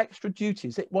lot of extra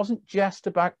duties. It wasn't just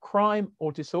about crime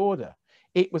or disorder.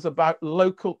 It was about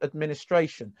local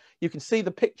administration. You can see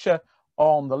the picture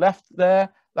on the left there.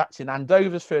 That's in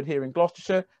Andoversford here in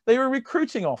Gloucestershire. They were a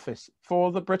recruiting office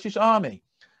for the British Army.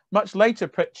 Much later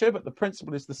picture, but the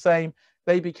principle is the same.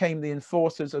 They became the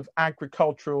enforcers of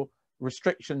agricultural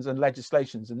restrictions and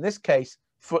legislations. In this case,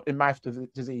 foot and mouth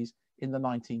disease in the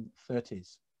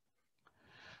 1930s.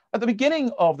 At the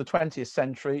beginning of the 20th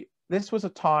century, this was a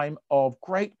time of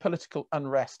great political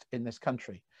unrest in this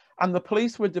country, and the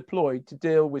police were deployed to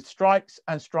deal with strikes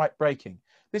and strike breaking.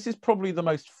 This is probably the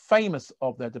most famous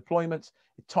of their deployments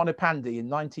at Tonypandy in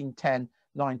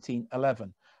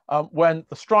 1910-1911, when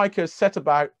the strikers set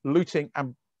about looting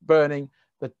and burning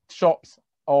the shops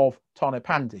of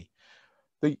Tonypandy.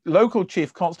 The local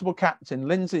chief constable, Captain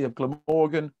Lindsay of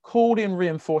Glamorgan, called in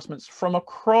reinforcements from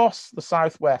across the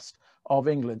southwest of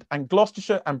England, and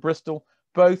Gloucestershire and Bristol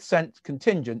both sent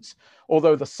contingents,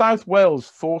 although the South Wales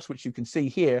force, which you can see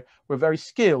here, were very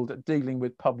skilled at dealing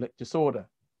with public disorder.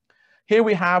 Here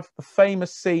we have the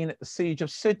famous scene at the Siege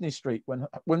of Sydney Street when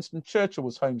Winston Churchill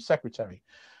was Home Secretary.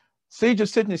 Siege of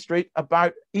Sydney Street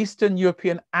about Eastern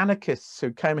European anarchists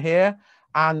who came here,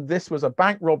 and this was a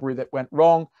bank robbery that went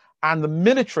wrong, and the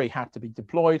military had to be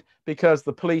deployed because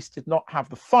the police did not have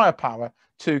the firepower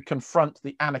to confront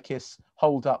the anarchists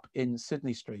holed up in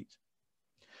Sydney Street.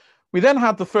 We then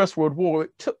had the First World War.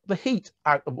 It took the heat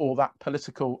out of all that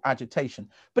political agitation,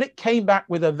 but it came back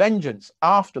with a vengeance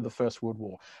after the First World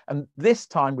War, and this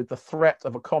time with the threat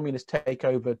of a communist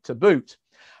takeover to boot.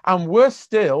 And worse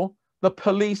still, the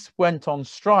police went on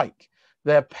strike.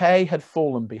 Their pay had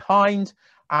fallen behind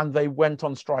and they went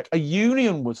on strike. A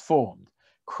union was formed.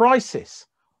 Crisis.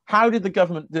 How did the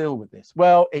government deal with this?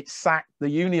 Well, it sacked the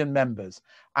union members,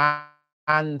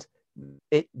 and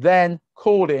it then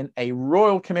called in a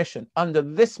royal commission under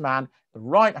this man, the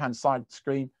right-hand side of the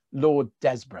screen, Lord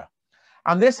Desborough.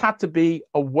 And this had to be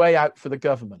a way out for the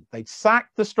government. They'd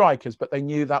sacked the strikers, but they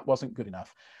knew that wasn't good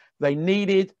enough. They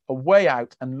needed a way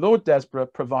out, and Lord Desborough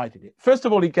provided it. First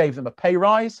of all, he gave them a pay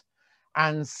rise,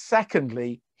 and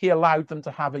secondly, he allowed them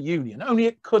to have a union. Only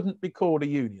it couldn't be called a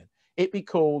union. It be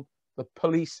called the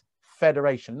Police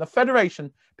Federation. The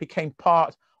Federation became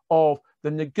part of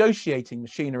the negotiating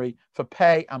machinery for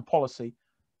pay and policy,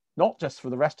 not just for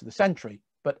the rest of the century,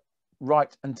 but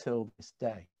right until this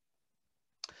day.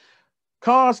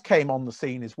 Cars came on the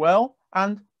scene as well,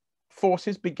 and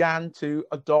forces began to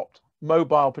adopt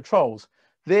mobile patrols.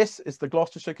 This is the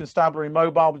Gloucestershire Constabulary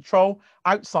Mobile Patrol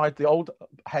outside the old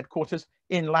headquarters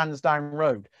in Lansdowne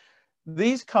Road.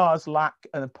 These cars lack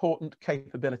an important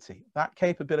capability. That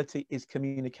capability is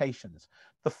communications.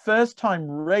 The first time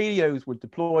radios were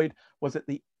deployed was at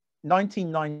the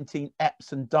 1919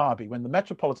 Epsom Derby, when the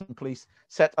Metropolitan Police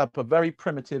set up a very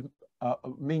primitive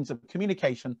means of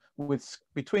communication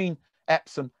between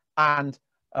Epsom and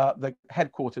the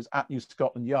headquarters at New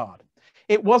Scotland Yard.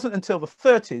 It wasn't until the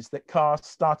 30s that cars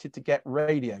started to get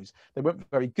radios. They weren't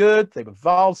very good. They were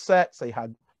valve sets. They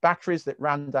had batteries that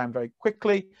ran down very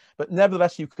quickly, but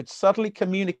nevertheless, you could subtly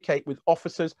communicate with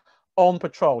officers on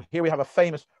patrol. Here we have a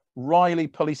famous Riley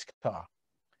police car.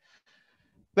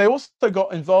 They also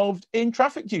got involved in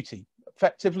traffic duty.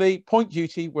 Effectively, point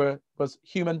duty was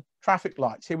human traffic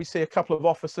lights. Here we see a couple of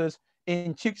officers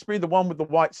in Tewkesbury. The one with the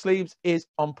white sleeves is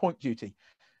on point duty.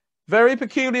 Very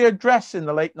peculiar dress in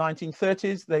the late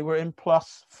 1930s. They were in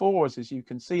 +4s, as you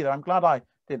can see there. I'm glad I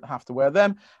didn't have to wear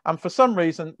them. And for some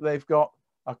reason, they've got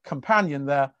a companion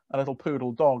there, a little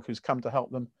poodle dog who's come to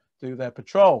help them do their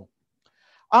patrol.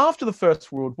 After the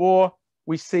First World War,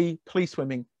 we see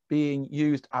policewomen being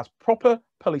used as proper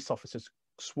police officers,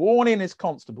 sworn in as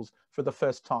constables for the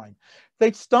first time.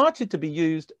 They'd started to be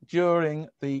used during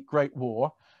the Great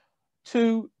War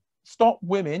to stop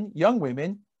women, young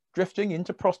women, drifting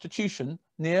into prostitution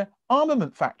near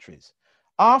armament factories.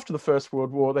 After the First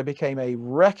World War, they became a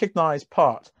recognised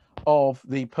part of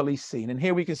the police scene. And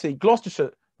here we can see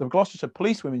Gloucestershire, the Gloucestershire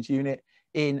Police Women's Unit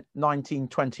in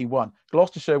 1921.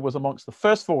 Gloucestershire was amongst the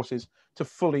first forces to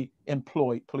fully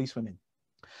employ policewomen.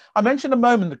 I mentioned a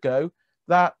moment ago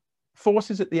that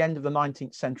forces at the end of the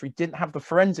 19th century didn't have the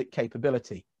forensic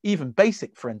capability, even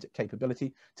basic forensic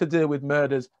capability, to deal with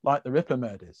murders like the Ripper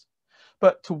murders.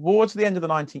 But towards the end of the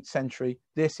 19th century,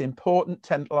 this important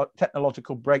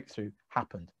technological breakthrough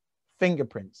happened.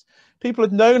 Fingerprints. People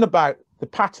had known about the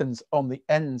patterns on the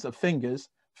ends of fingers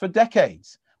for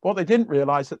decades. What they didn't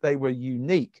realize that they were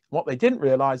unique. What they didn't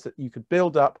realize that you could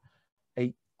build up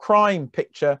a crime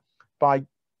picture by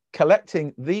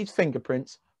collecting these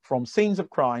fingerprints from scenes of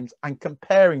crimes and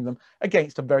comparing them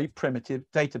against a very primitive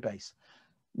database.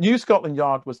 New Scotland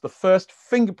Yard was the first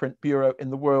fingerprint bureau in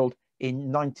the world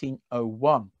in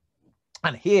 1901.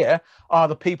 And here are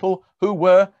the people who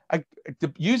were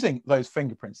using those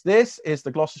fingerprints. This is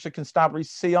the Gloucestershire Constabulary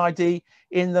CID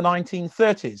in the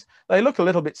 1930s. They look a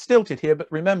little bit stilted here,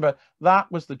 but remember,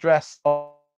 that was the dress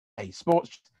of a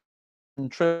sports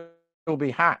and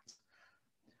trilby hat.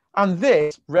 And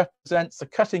this represents the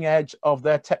cutting edge of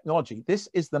their technology. This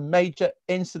is the major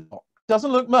incident.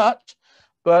 Doesn't look much,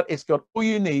 but it's got all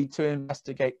you need to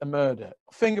investigate a murder.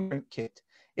 Fingerprint kit.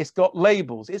 It's got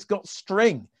labels. It's got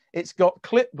string. It's got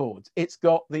clipboards. It's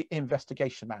got the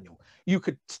investigation manual. You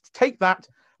could take that,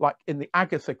 like in the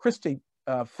Agatha Christie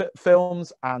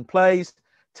films and plays,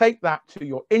 take that to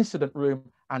your incident room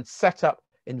and set up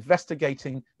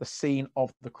investigating the scene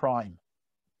of the crime.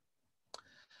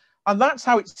 And that's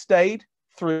how it stayed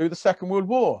through the Second World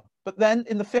War. But then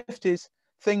in the 50s,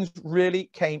 things really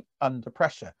came under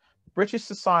pressure. British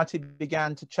society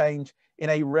began to change in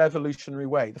a revolutionary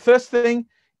way. The first thing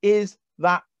is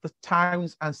that the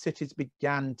towns and cities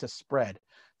began to spread.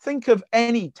 Think of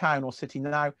any town or city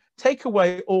now, take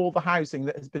away all the housing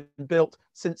that has been built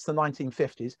since the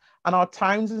 1950s, and our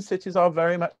towns and cities are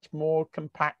very much more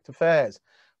compact affairs.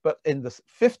 But in the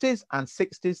 50s and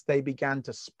 60s, they began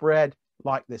to spread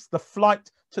like this. The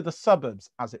flight to the suburbs,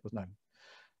 as it was known.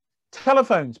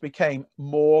 Telephones became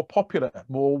more popular,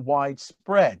 more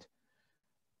widespread.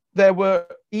 There were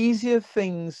easier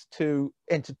things to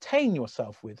entertain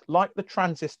yourself with, like the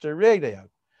transistor radio,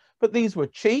 but these were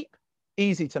cheap,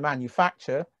 easy to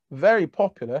manufacture, very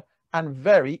popular, and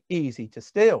very easy to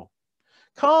steal.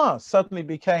 Cars suddenly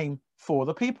became for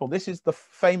the people. This is the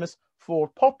famous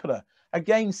Ford Popular.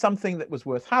 Again, something that was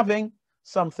worth having,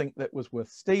 something that was worth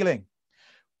stealing.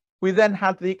 We then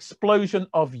had the explosion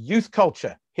of youth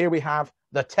culture. Here we have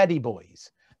the Teddy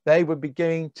Boys. They were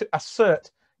beginning to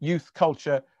assert youth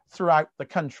culture throughout the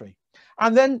country.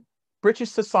 And then British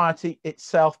society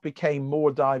itself became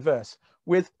more diverse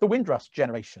with the Windrush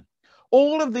generation.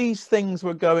 All of these things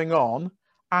were going on,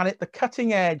 and at the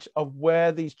cutting edge of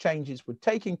where these changes were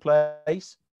taking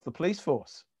place, the police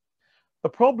force. The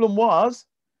problem was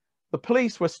the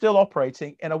police were still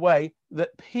operating in a way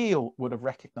that Peel would have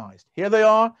recognised. Here they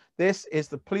are. This is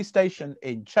the police station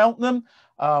in Cheltenham,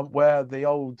 where the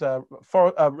old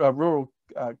rural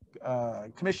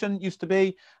commission used to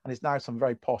be, and is now some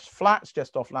very posh flats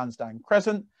just off Lansdowne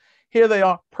Crescent. Here they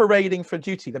are parading for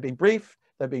duty. They've been briefed,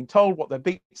 they're being told what their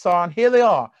beats are, and here they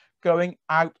are going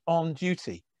out on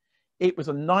duty. It was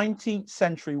a 19th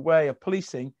century way of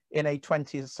policing in a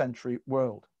 20th century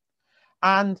world.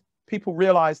 And people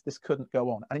realized this couldn't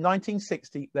go on. And in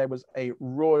 1960, there was a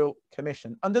royal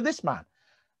commission under this man,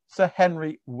 Sir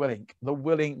Henry Willink, the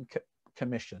Willink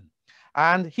Commission.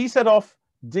 And he set off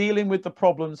dealing with the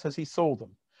problems as he saw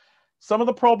them. Some of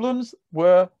the problems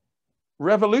were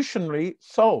revolutionarily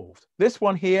solved. This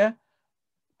one here,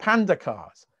 panda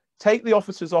cars. Take the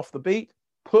officers off the beat,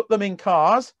 put them in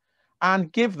cars,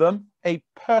 and give them a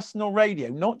personal radio,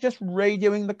 not just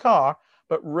radioing the car,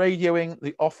 but radioing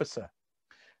the officer.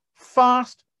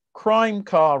 Fast crime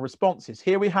car responses.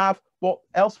 Here we have what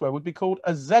elsewhere would be called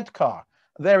a Z car.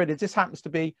 There it is. This happens to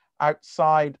be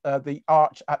outside the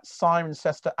arch at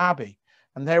Cirencester Abbey.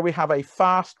 And there we have a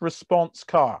fast response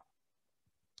car.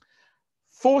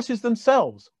 Forces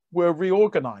themselves were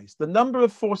reorganized. The number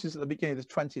of forces at the beginning of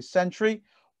the 20th century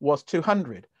was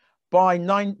 200. By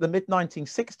the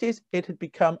mid-1960s, it had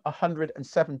become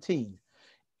 117.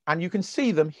 And you can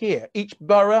see them here. Each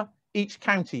borough, each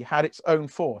county had its own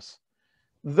force.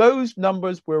 Those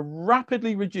numbers were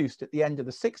rapidly reduced at the end of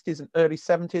the 60s and early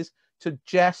 70s to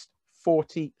just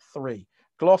 43.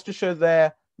 Gloucestershire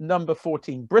there, number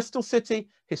 14. Bristol City,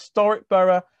 historic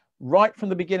borough, right from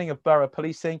the beginning of borough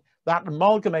policing, that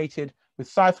amalgamated with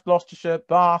South Gloucestershire,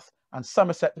 Bath and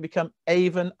Somerset to become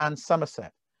Avon and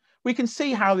Somerset. We can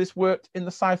see how this worked in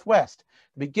the Southwest.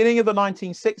 The beginning of the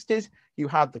 1960s, you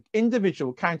had the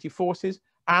individual county forces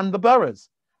and the boroughs.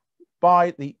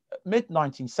 By the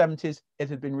mid-1970s, it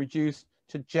had been reduced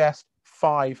to just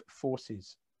 5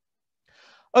 forces.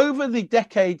 Over the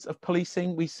decades of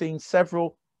policing, we've seen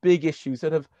several big issues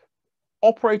that have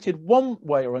operated one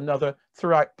way or another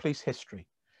throughout police history.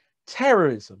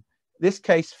 Terrorism, this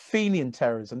case Fenian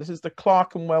terrorism. This is the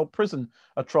Clerkenwell prison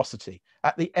atrocity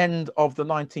at the end of the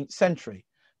 19th century.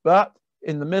 But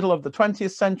in the middle of the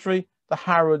 20th century, the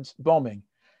Harrods bombing.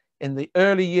 In the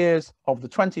early years of the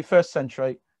 21st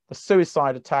century, the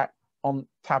suicide attack on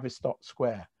Tavistock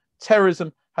Square.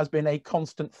 Terrorism has been a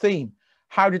constant theme.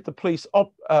 How did the police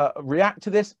react to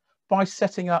this? By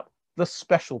setting up the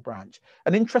special branch.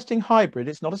 An interesting hybrid.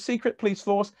 It's not a secret police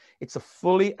force. It's a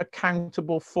fully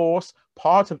accountable force,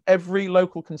 part of every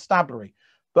local constabulary,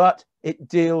 but it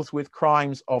deals with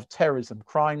crimes of terrorism,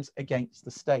 crimes against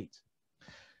the state.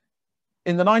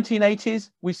 In the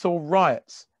 1980s, we saw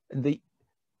riots and the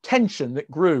tension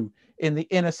that grew in the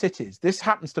inner cities. This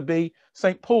happens to be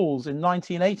St. Paul's in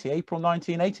 1980, April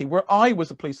 1980, where I was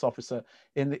a police officer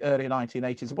in the early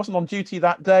 1980s. I wasn't on duty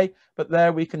that day, but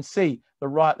there we can see the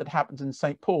riot that happened in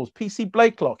St. Paul's. PC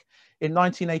Blakelock in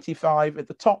 1985 at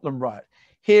the Tottenham riot.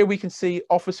 Here we can see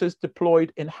officers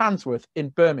deployed in Handsworth in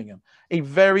Birmingham. A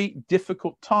very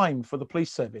difficult time for the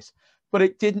police service, but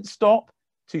it didn't stop.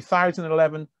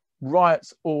 2011,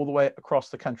 riots all the way across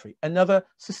the country. Another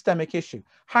systemic issue.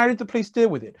 How did the police deal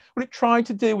with it? Well, it tried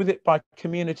to deal with it by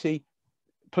community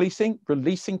policing,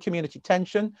 releasing community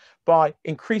tension, by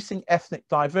increasing ethnic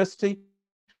diversity,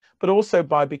 but also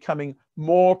by becoming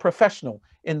more professional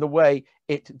in the way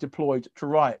it deployed to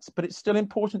riots. But it's still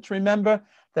important to remember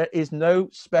there is no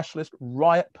specialist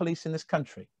riot police in this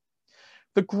country.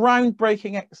 The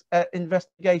groundbreaking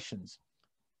investigations,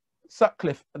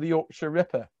 Sutcliffe, the Yorkshire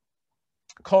Ripper,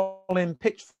 Colin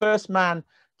Pitch, first man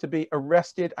to be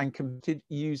arrested and convicted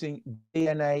using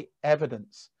DNA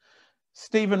evidence.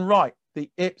 Stephen Wright, the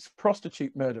Ipps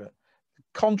prostitute murderer.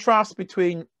 Contrast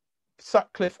between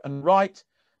Sutcliffe and Wright.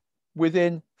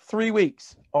 Within 3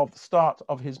 weeks of the start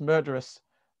of his murderous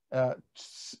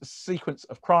sequence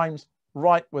of crimes,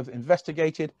 Wright was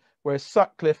investigated, whereas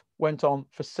Sutcliffe went on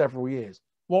for several years.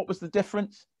 What was the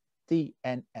difference?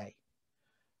 DNA.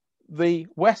 The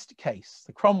West case,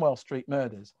 the Cromwell Street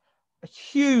murders, a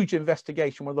huge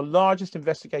investigation, one of the largest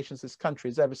investigations this country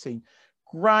has ever seen.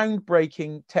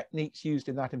 Groundbreaking techniques used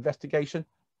in that investigation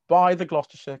by the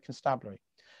Gloucestershire Constabulary.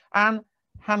 And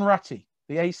Hanratty,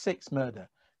 the A6 murder.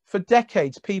 For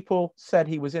decades, people said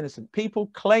he was innocent. People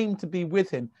claimed to be with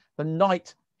him the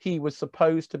night he was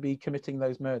supposed to be committing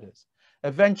those murders.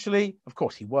 Eventually, of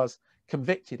course, he was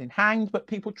convicted and hanged, but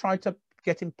people tried to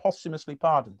get him posthumously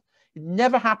pardoned. It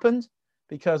never happened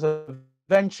because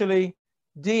eventually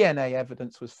DNA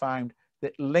evidence was found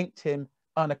that linked him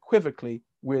unequivocally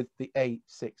with the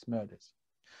A6 murders.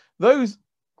 Those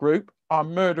group are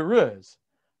murderers.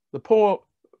 The poor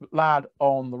lad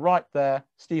on the right there,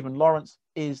 Stephen Lawrence,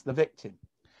 is the victim.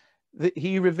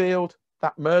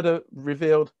 That murder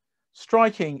revealed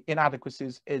striking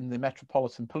inadequacies in the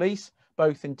Metropolitan Police,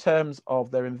 both in terms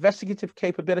of their investigative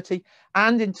capability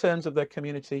and in terms of their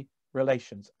community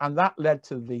relations. And that led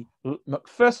to the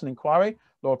Macpherson inquiry.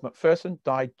 Lord Macpherson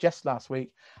died just last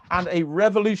week, and a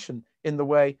revolution in the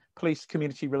way police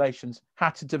community relations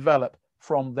had to develop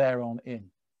from there on in.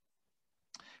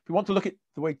 If we want to look at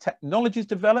the way technologies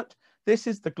developed, this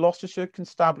is the Gloucestershire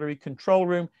Constabulary control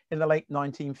room in the late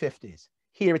 1950s.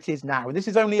 Here it is now, and this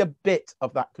is only a bit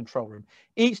of that control room.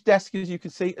 Each desk, as you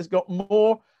can see, has got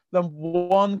more than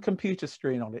one computer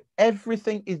screen on it.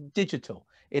 Everything is digital.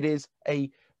 It is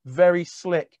a very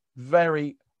slick,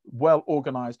 very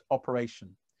well-organized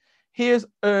operation. Here's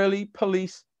early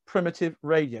police primitive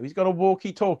radio. He's got a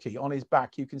walkie-talkie on his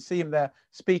back. You can see him there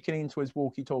speaking into his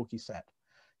walkie-talkie set.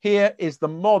 Here is the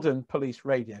modern police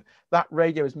radio. That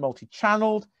radio is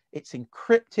multi-channeled, it's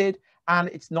encrypted, and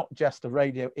it's not just a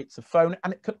radio, it's a phone,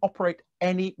 and it can operate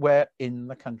anywhere in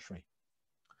the country.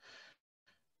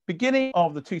 Beginning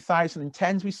of the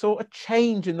 2010s, we saw a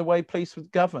change in the way police was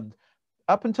governed.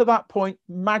 Up until that point,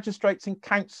 magistrates and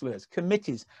councillors,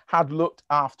 committees had looked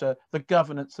after the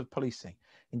governance of policing.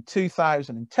 In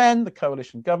 2010, the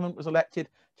coalition government was elected.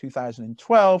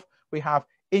 2012, we have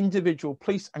individual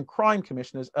police and crime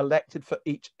commissioners elected for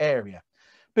each area.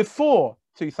 Before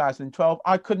 2012,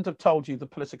 I couldn't have told you the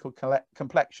political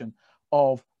complexion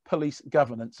of police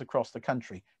governance across the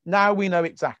country. Now we know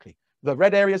exactly. The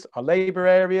red areas are Labour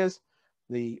areas,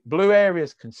 the blue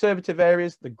areas, Conservative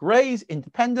areas, the greys,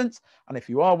 independents, and if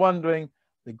you are wondering,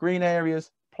 the green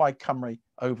areas, Plaid Cymru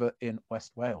over in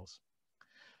West Wales.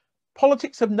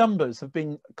 Politics of numbers have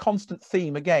been a constant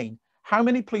theme again. How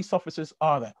many police officers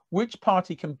are there? Which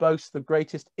party can boast the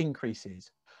greatest increases?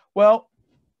 Well,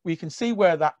 we can see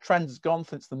where that trend has gone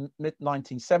since the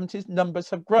mid-1970s. Numbers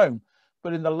have grown,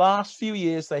 but in the last few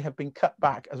years, they have been cut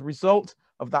back as a result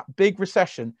of that big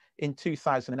recession in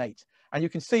 2008. And you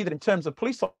can see that in terms of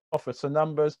police officer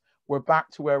numbers, we're back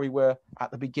to where we were at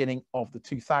the beginning of the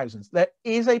 2000s. There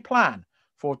is a plan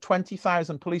for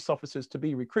 20,000 police officers to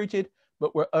be recruited,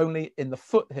 but we're only in the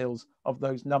foothills of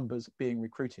those numbers being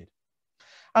recruited.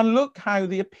 And look how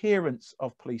the appearance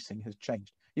of policing has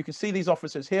changed. You can see these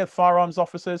officers here, firearms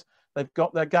officers, they've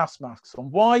got their gas masks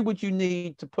on. Why would you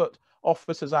need to put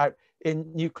officers out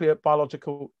in nuclear,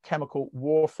 biological, chemical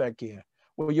warfare gear?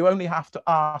 Well, you only have to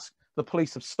ask the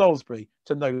police of Salisbury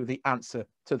to know the answer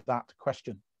to that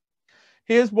question.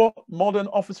 Here's what modern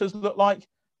officers look like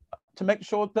to make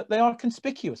sure that they are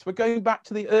conspicuous. We're going back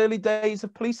to the early days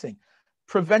of policing.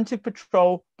 Preventive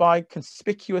patrol by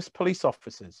conspicuous police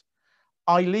officers.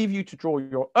 I leave you to draw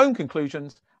your own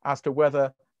conclusions as to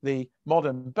whether the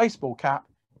modern baseball cap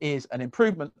is an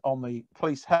improvement on the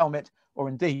police helmet or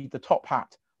indeed the top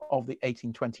hat of the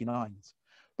 1829s.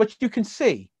 But you can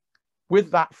see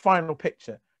with that final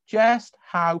picture just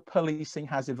how policing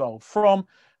has evolved from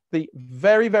the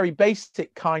very, very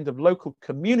basic kind of local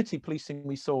community policing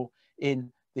we saw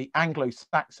in the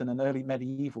Anglo-Saxon and early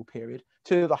medieval period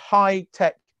to the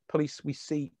high-tech police we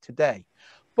see today.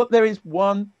 But there is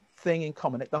one thing in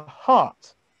common. At the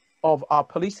heart of our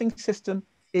policing system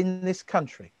in this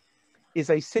country is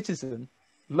a citizen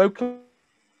locally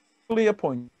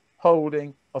appointed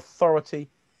holding authority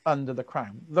under the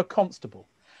Crown, the constable.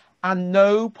 And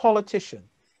no politician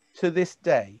to this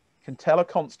day can tell a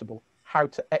constable how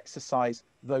to exercise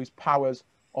those powers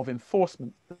of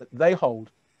enforcement that they hold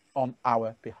on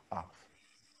our behalf.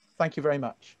 Thank you very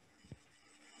much.